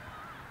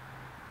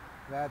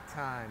 That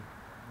time.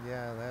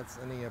 Yeah, that's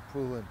Ania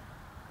Poulin.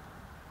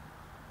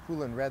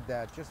 Poulin read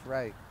that just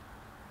right.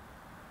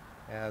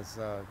 As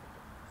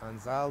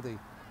Anzaldi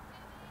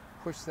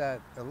pushed that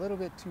a little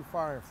bit too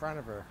far in front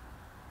of her.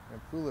 And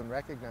Poulin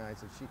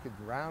recognized that she could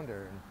round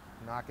her and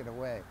knock it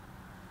away.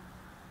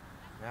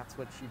 And that's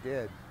what she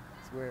did.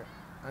 So we're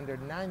under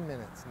 9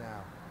 minutes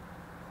now.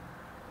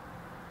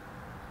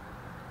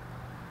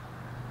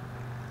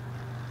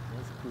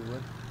 There's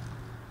Poulin.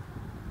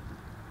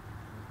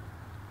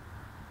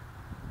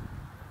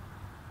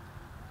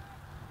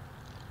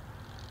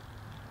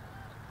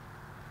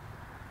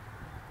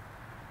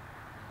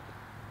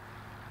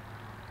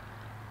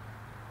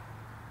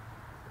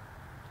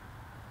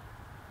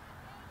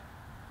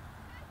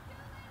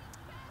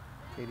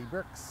 Katie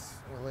Brooks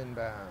will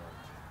inbound.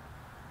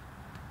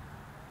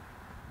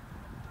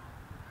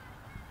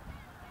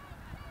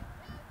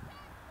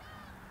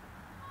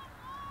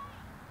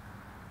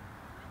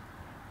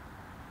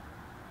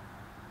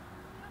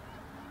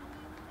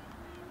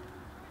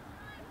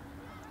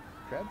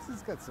 Krebs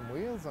has got some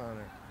wheels on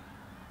her.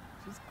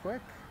 She's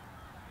quick.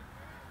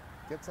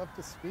 Gets up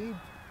to speed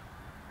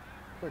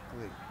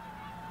quickly.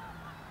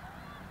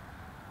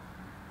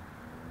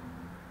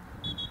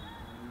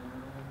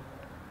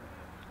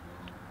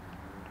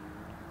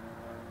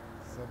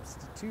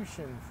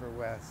 Substitution for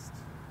West.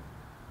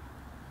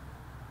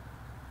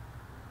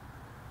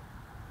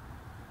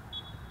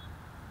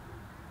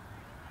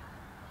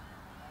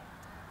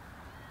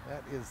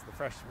 That is the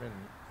freshman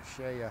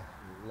Shea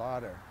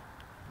Lauder.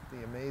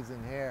 The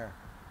amazing hair.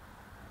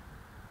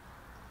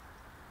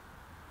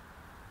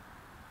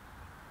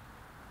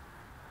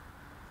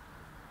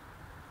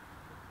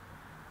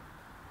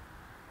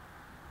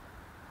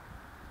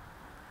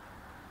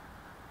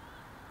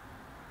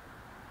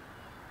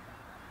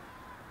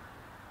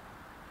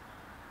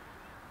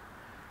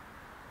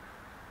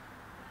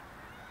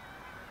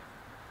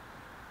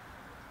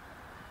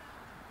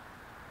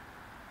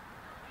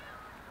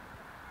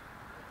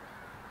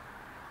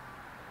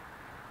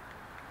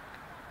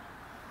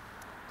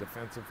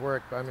 Defensive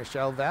work by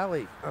Michelle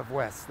Valley of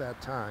West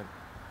that time.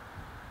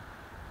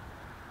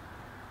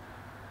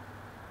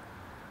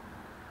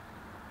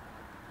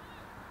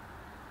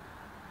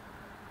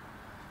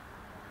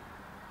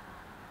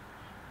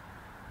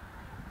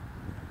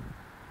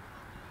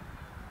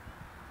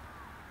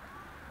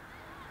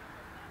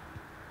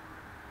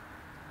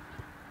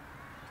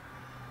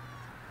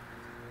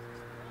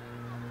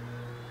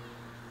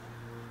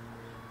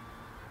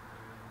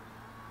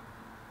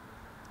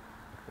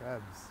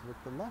 Krebs with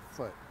the left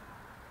foot.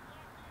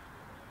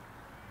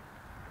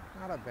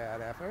 Not a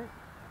bad effort.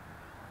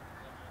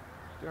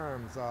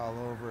 Durham's all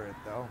over it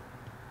though.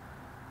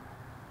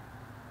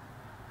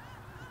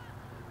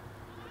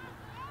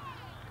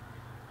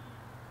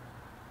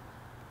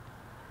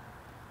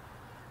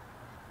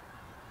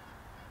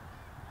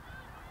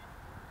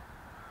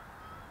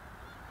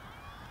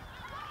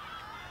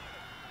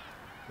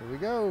 Here we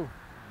go.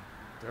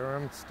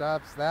 Durham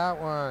stops that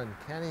one.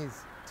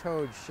 Kenny's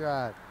toed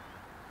shot.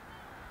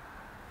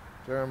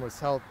 Durham was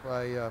helped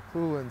by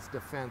Poulin's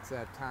defense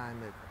that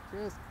time. It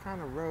just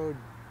kind of rode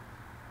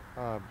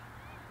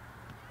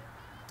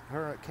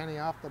Kenny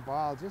off the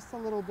ball just a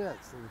little bit,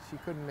 so that she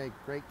couldn't make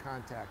great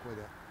contact with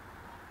it.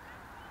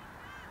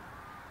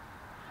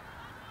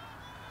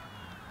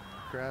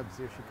 Krebs,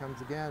 here she comes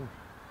again.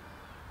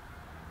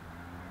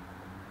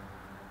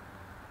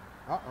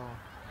 Uh-oh,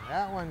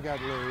 that one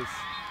got loose.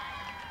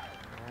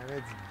 And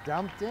it's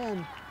dumped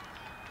in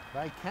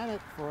by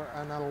Kennet for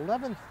an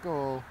 11th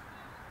goal.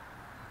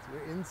 So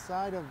we're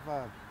inside of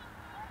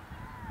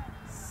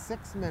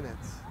 6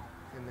 minutes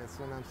in this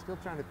one. I'm still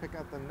trying to pick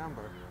out the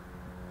number.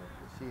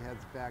 She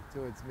heads back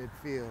towards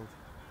midfield.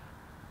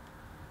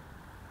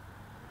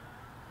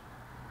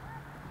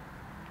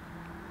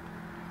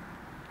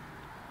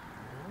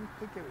 I don't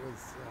think it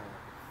was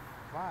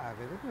 5. I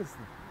think it was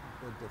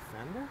the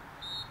defender.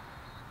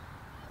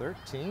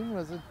 13,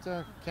 was it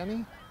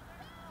Kenny?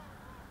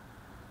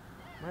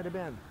 Might have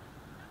been.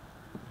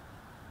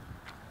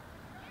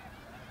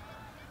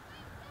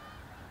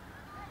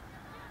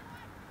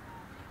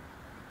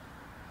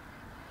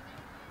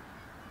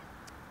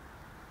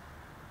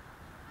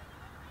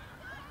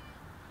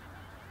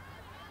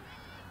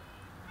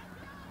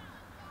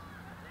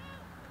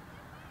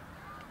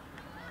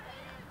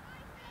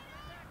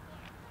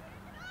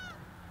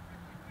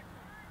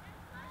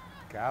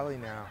 Golly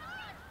now.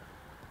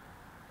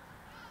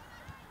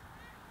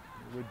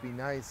 It would be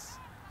nice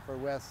for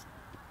West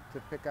to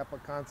pick up a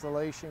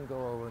consolation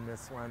goal in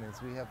this one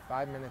as we have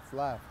 5 minutes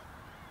left.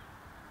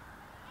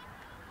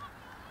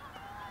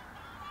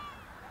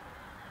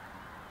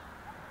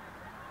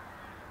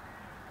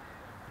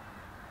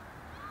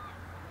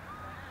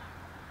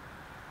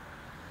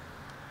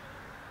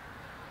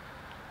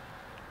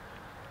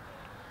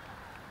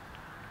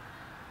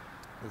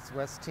 This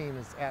West team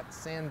is at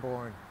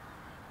Sanborn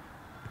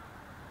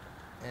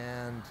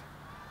and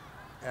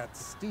at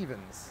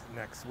Stevens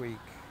next week.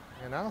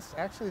 And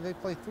actually they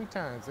play 3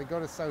 times. They go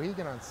to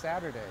Sauhegan on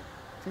Saturday.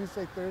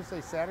 Tuesday,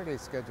 Thursday, Saturday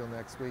schedule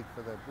next week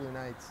for the Blue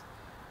Knights,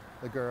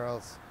 the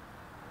girls.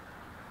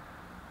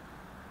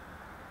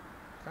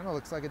 Kind of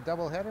looks like a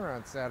doubleheader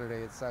on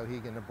Saturday at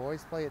Sauhegan. The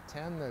boys play at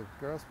 10, the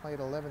girls play at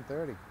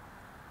 11:30.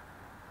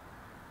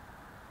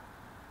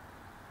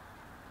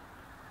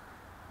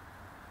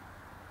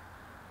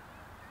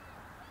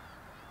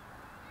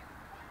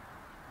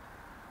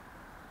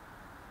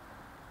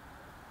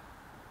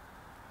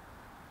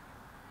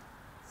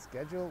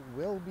 Schedule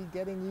will be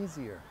getting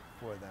easier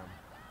for them.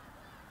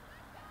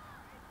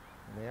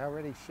 And they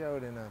already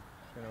showed in a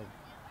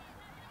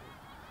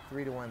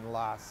 3-1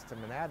 loss to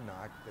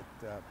Monadnock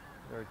that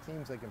there are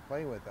teams they can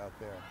play with out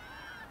there.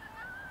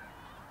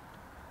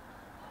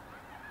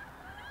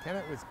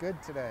 Kennet was good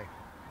today,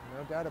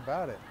 no doubt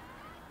about it.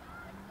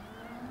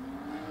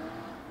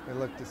 They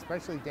looked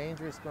especially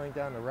dangerous going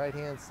down the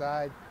right-hand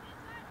side.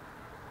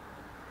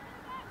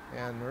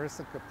 And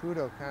Marissa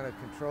Caputo kind of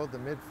controlled the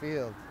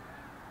midfield.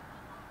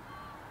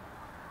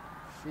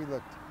 She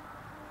looked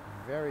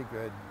very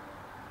good.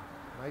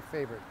 My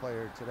favorite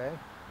player today.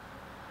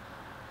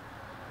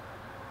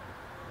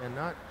 And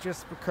not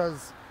just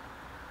because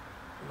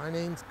my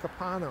name's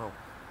Capano.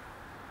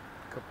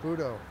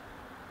 Caputo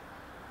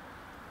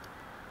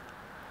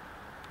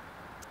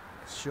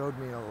showed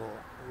me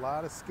a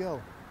lot of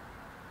skill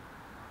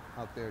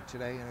out there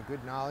today and a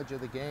good knowledge of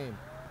the game.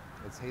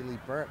 As Haley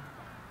Burke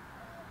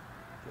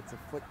gets a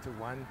foot to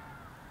one.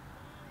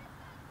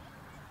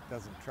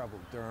 Doesn't trouble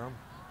Durham.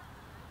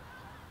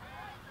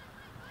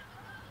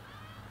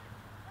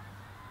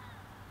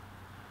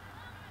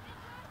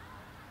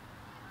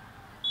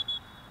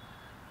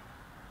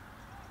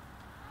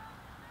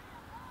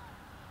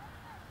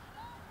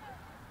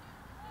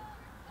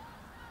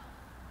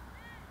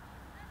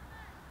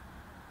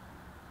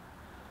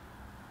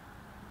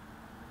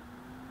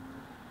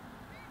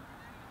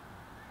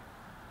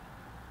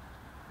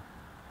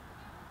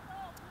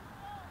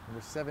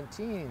 Number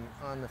 17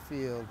 on the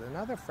field,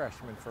 another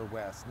freshman for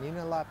West,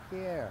 Nina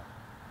LaPierre.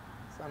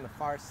 It's on the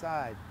far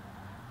side,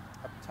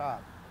 up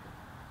top.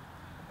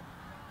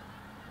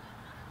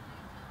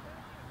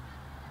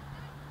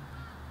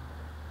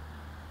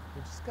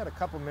 We just got a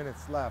couple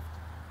minutes left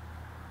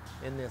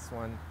in this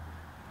one.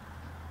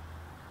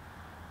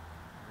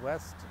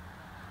 West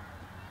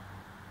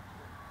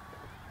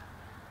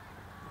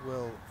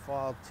will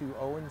fall to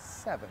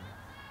 0-7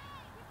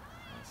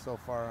 so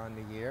far on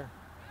the year.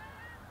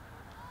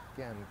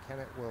 Again,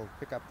 Kennet will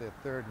pick up their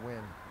 3rd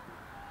win,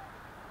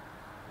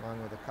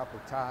 along with a couple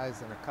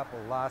ties and a couple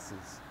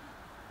losses.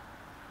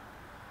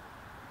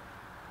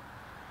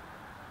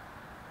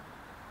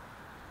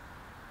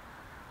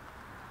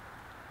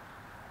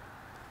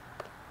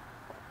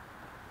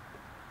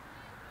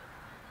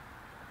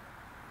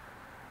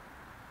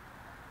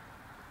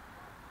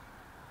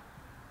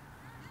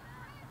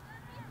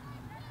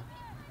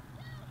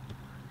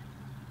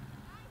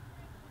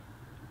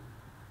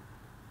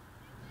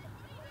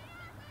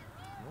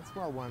 That's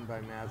well won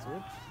by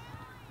Maswich.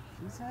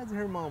 She's had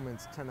her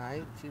moments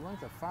tonight. She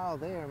wants a foul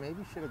there.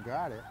 Maybe should have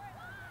got it.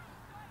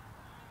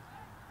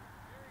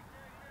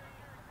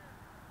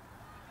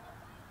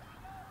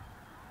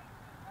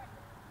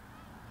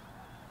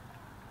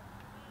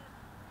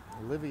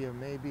 Olivia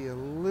may be a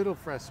little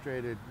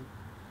frustrated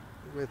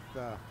with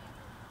the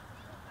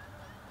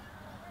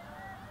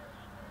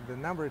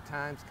number of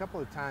times, couple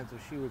of times, where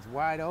she was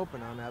wide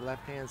open on that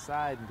left-hand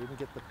side and didn't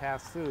get the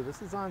pass through.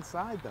 This is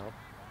onside, though.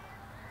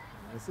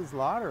 This is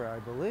Lauder, I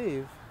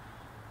believe.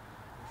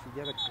 Did she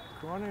get a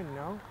corner?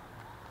 No.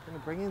 Going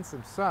to bring in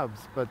some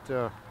subs, but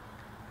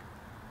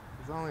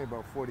it's only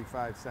about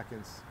 45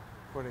 seconds,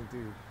 according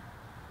to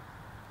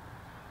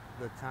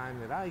the time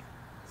that I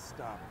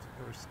stopped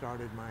or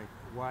started my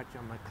watch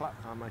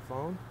on my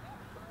phone.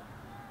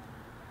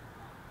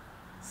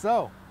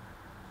 So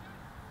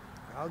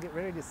I'll get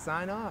ready to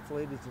sign off,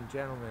 ladies and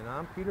gentlemen.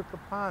 I'm Peter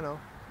Capano.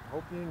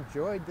 Hope you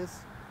enjoyed this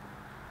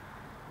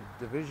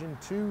Division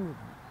II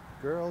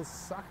girls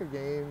soccer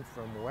game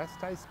from West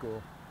High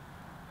School.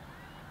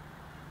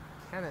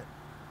 Kennet,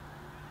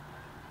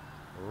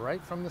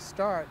 right from the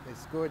start, they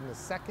scored in the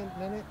 2nd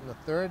minute and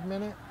the 3rd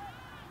minute.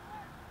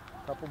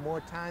 A couple more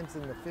times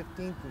in the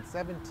 15th and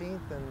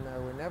 17th,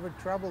 and we're never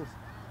troubled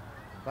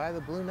by the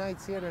Blue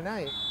Knights here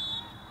tonight.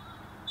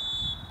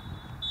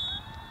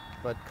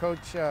 But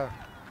Coach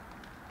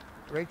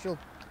Rachel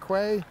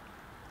Quay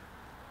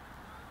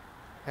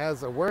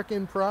has a work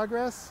in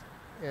progress,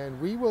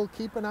 and we will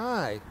keep an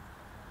eye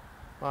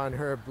on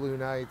her Blue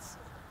Knights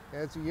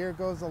as the year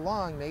goes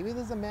along. Maybe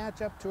there's a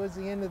matchup towards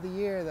the end of the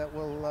year that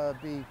will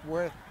be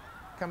worth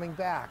coming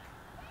back.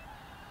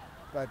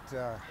 But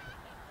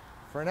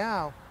for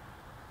now,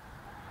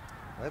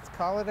 let's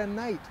call it a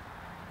night.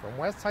 From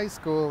West High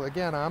School,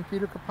 again, I'm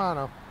Peter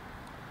Capano.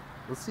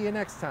 We'll see you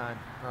next time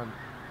on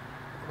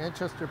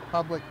Manchester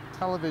Public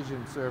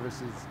Television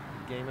Services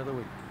Game of the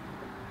Week.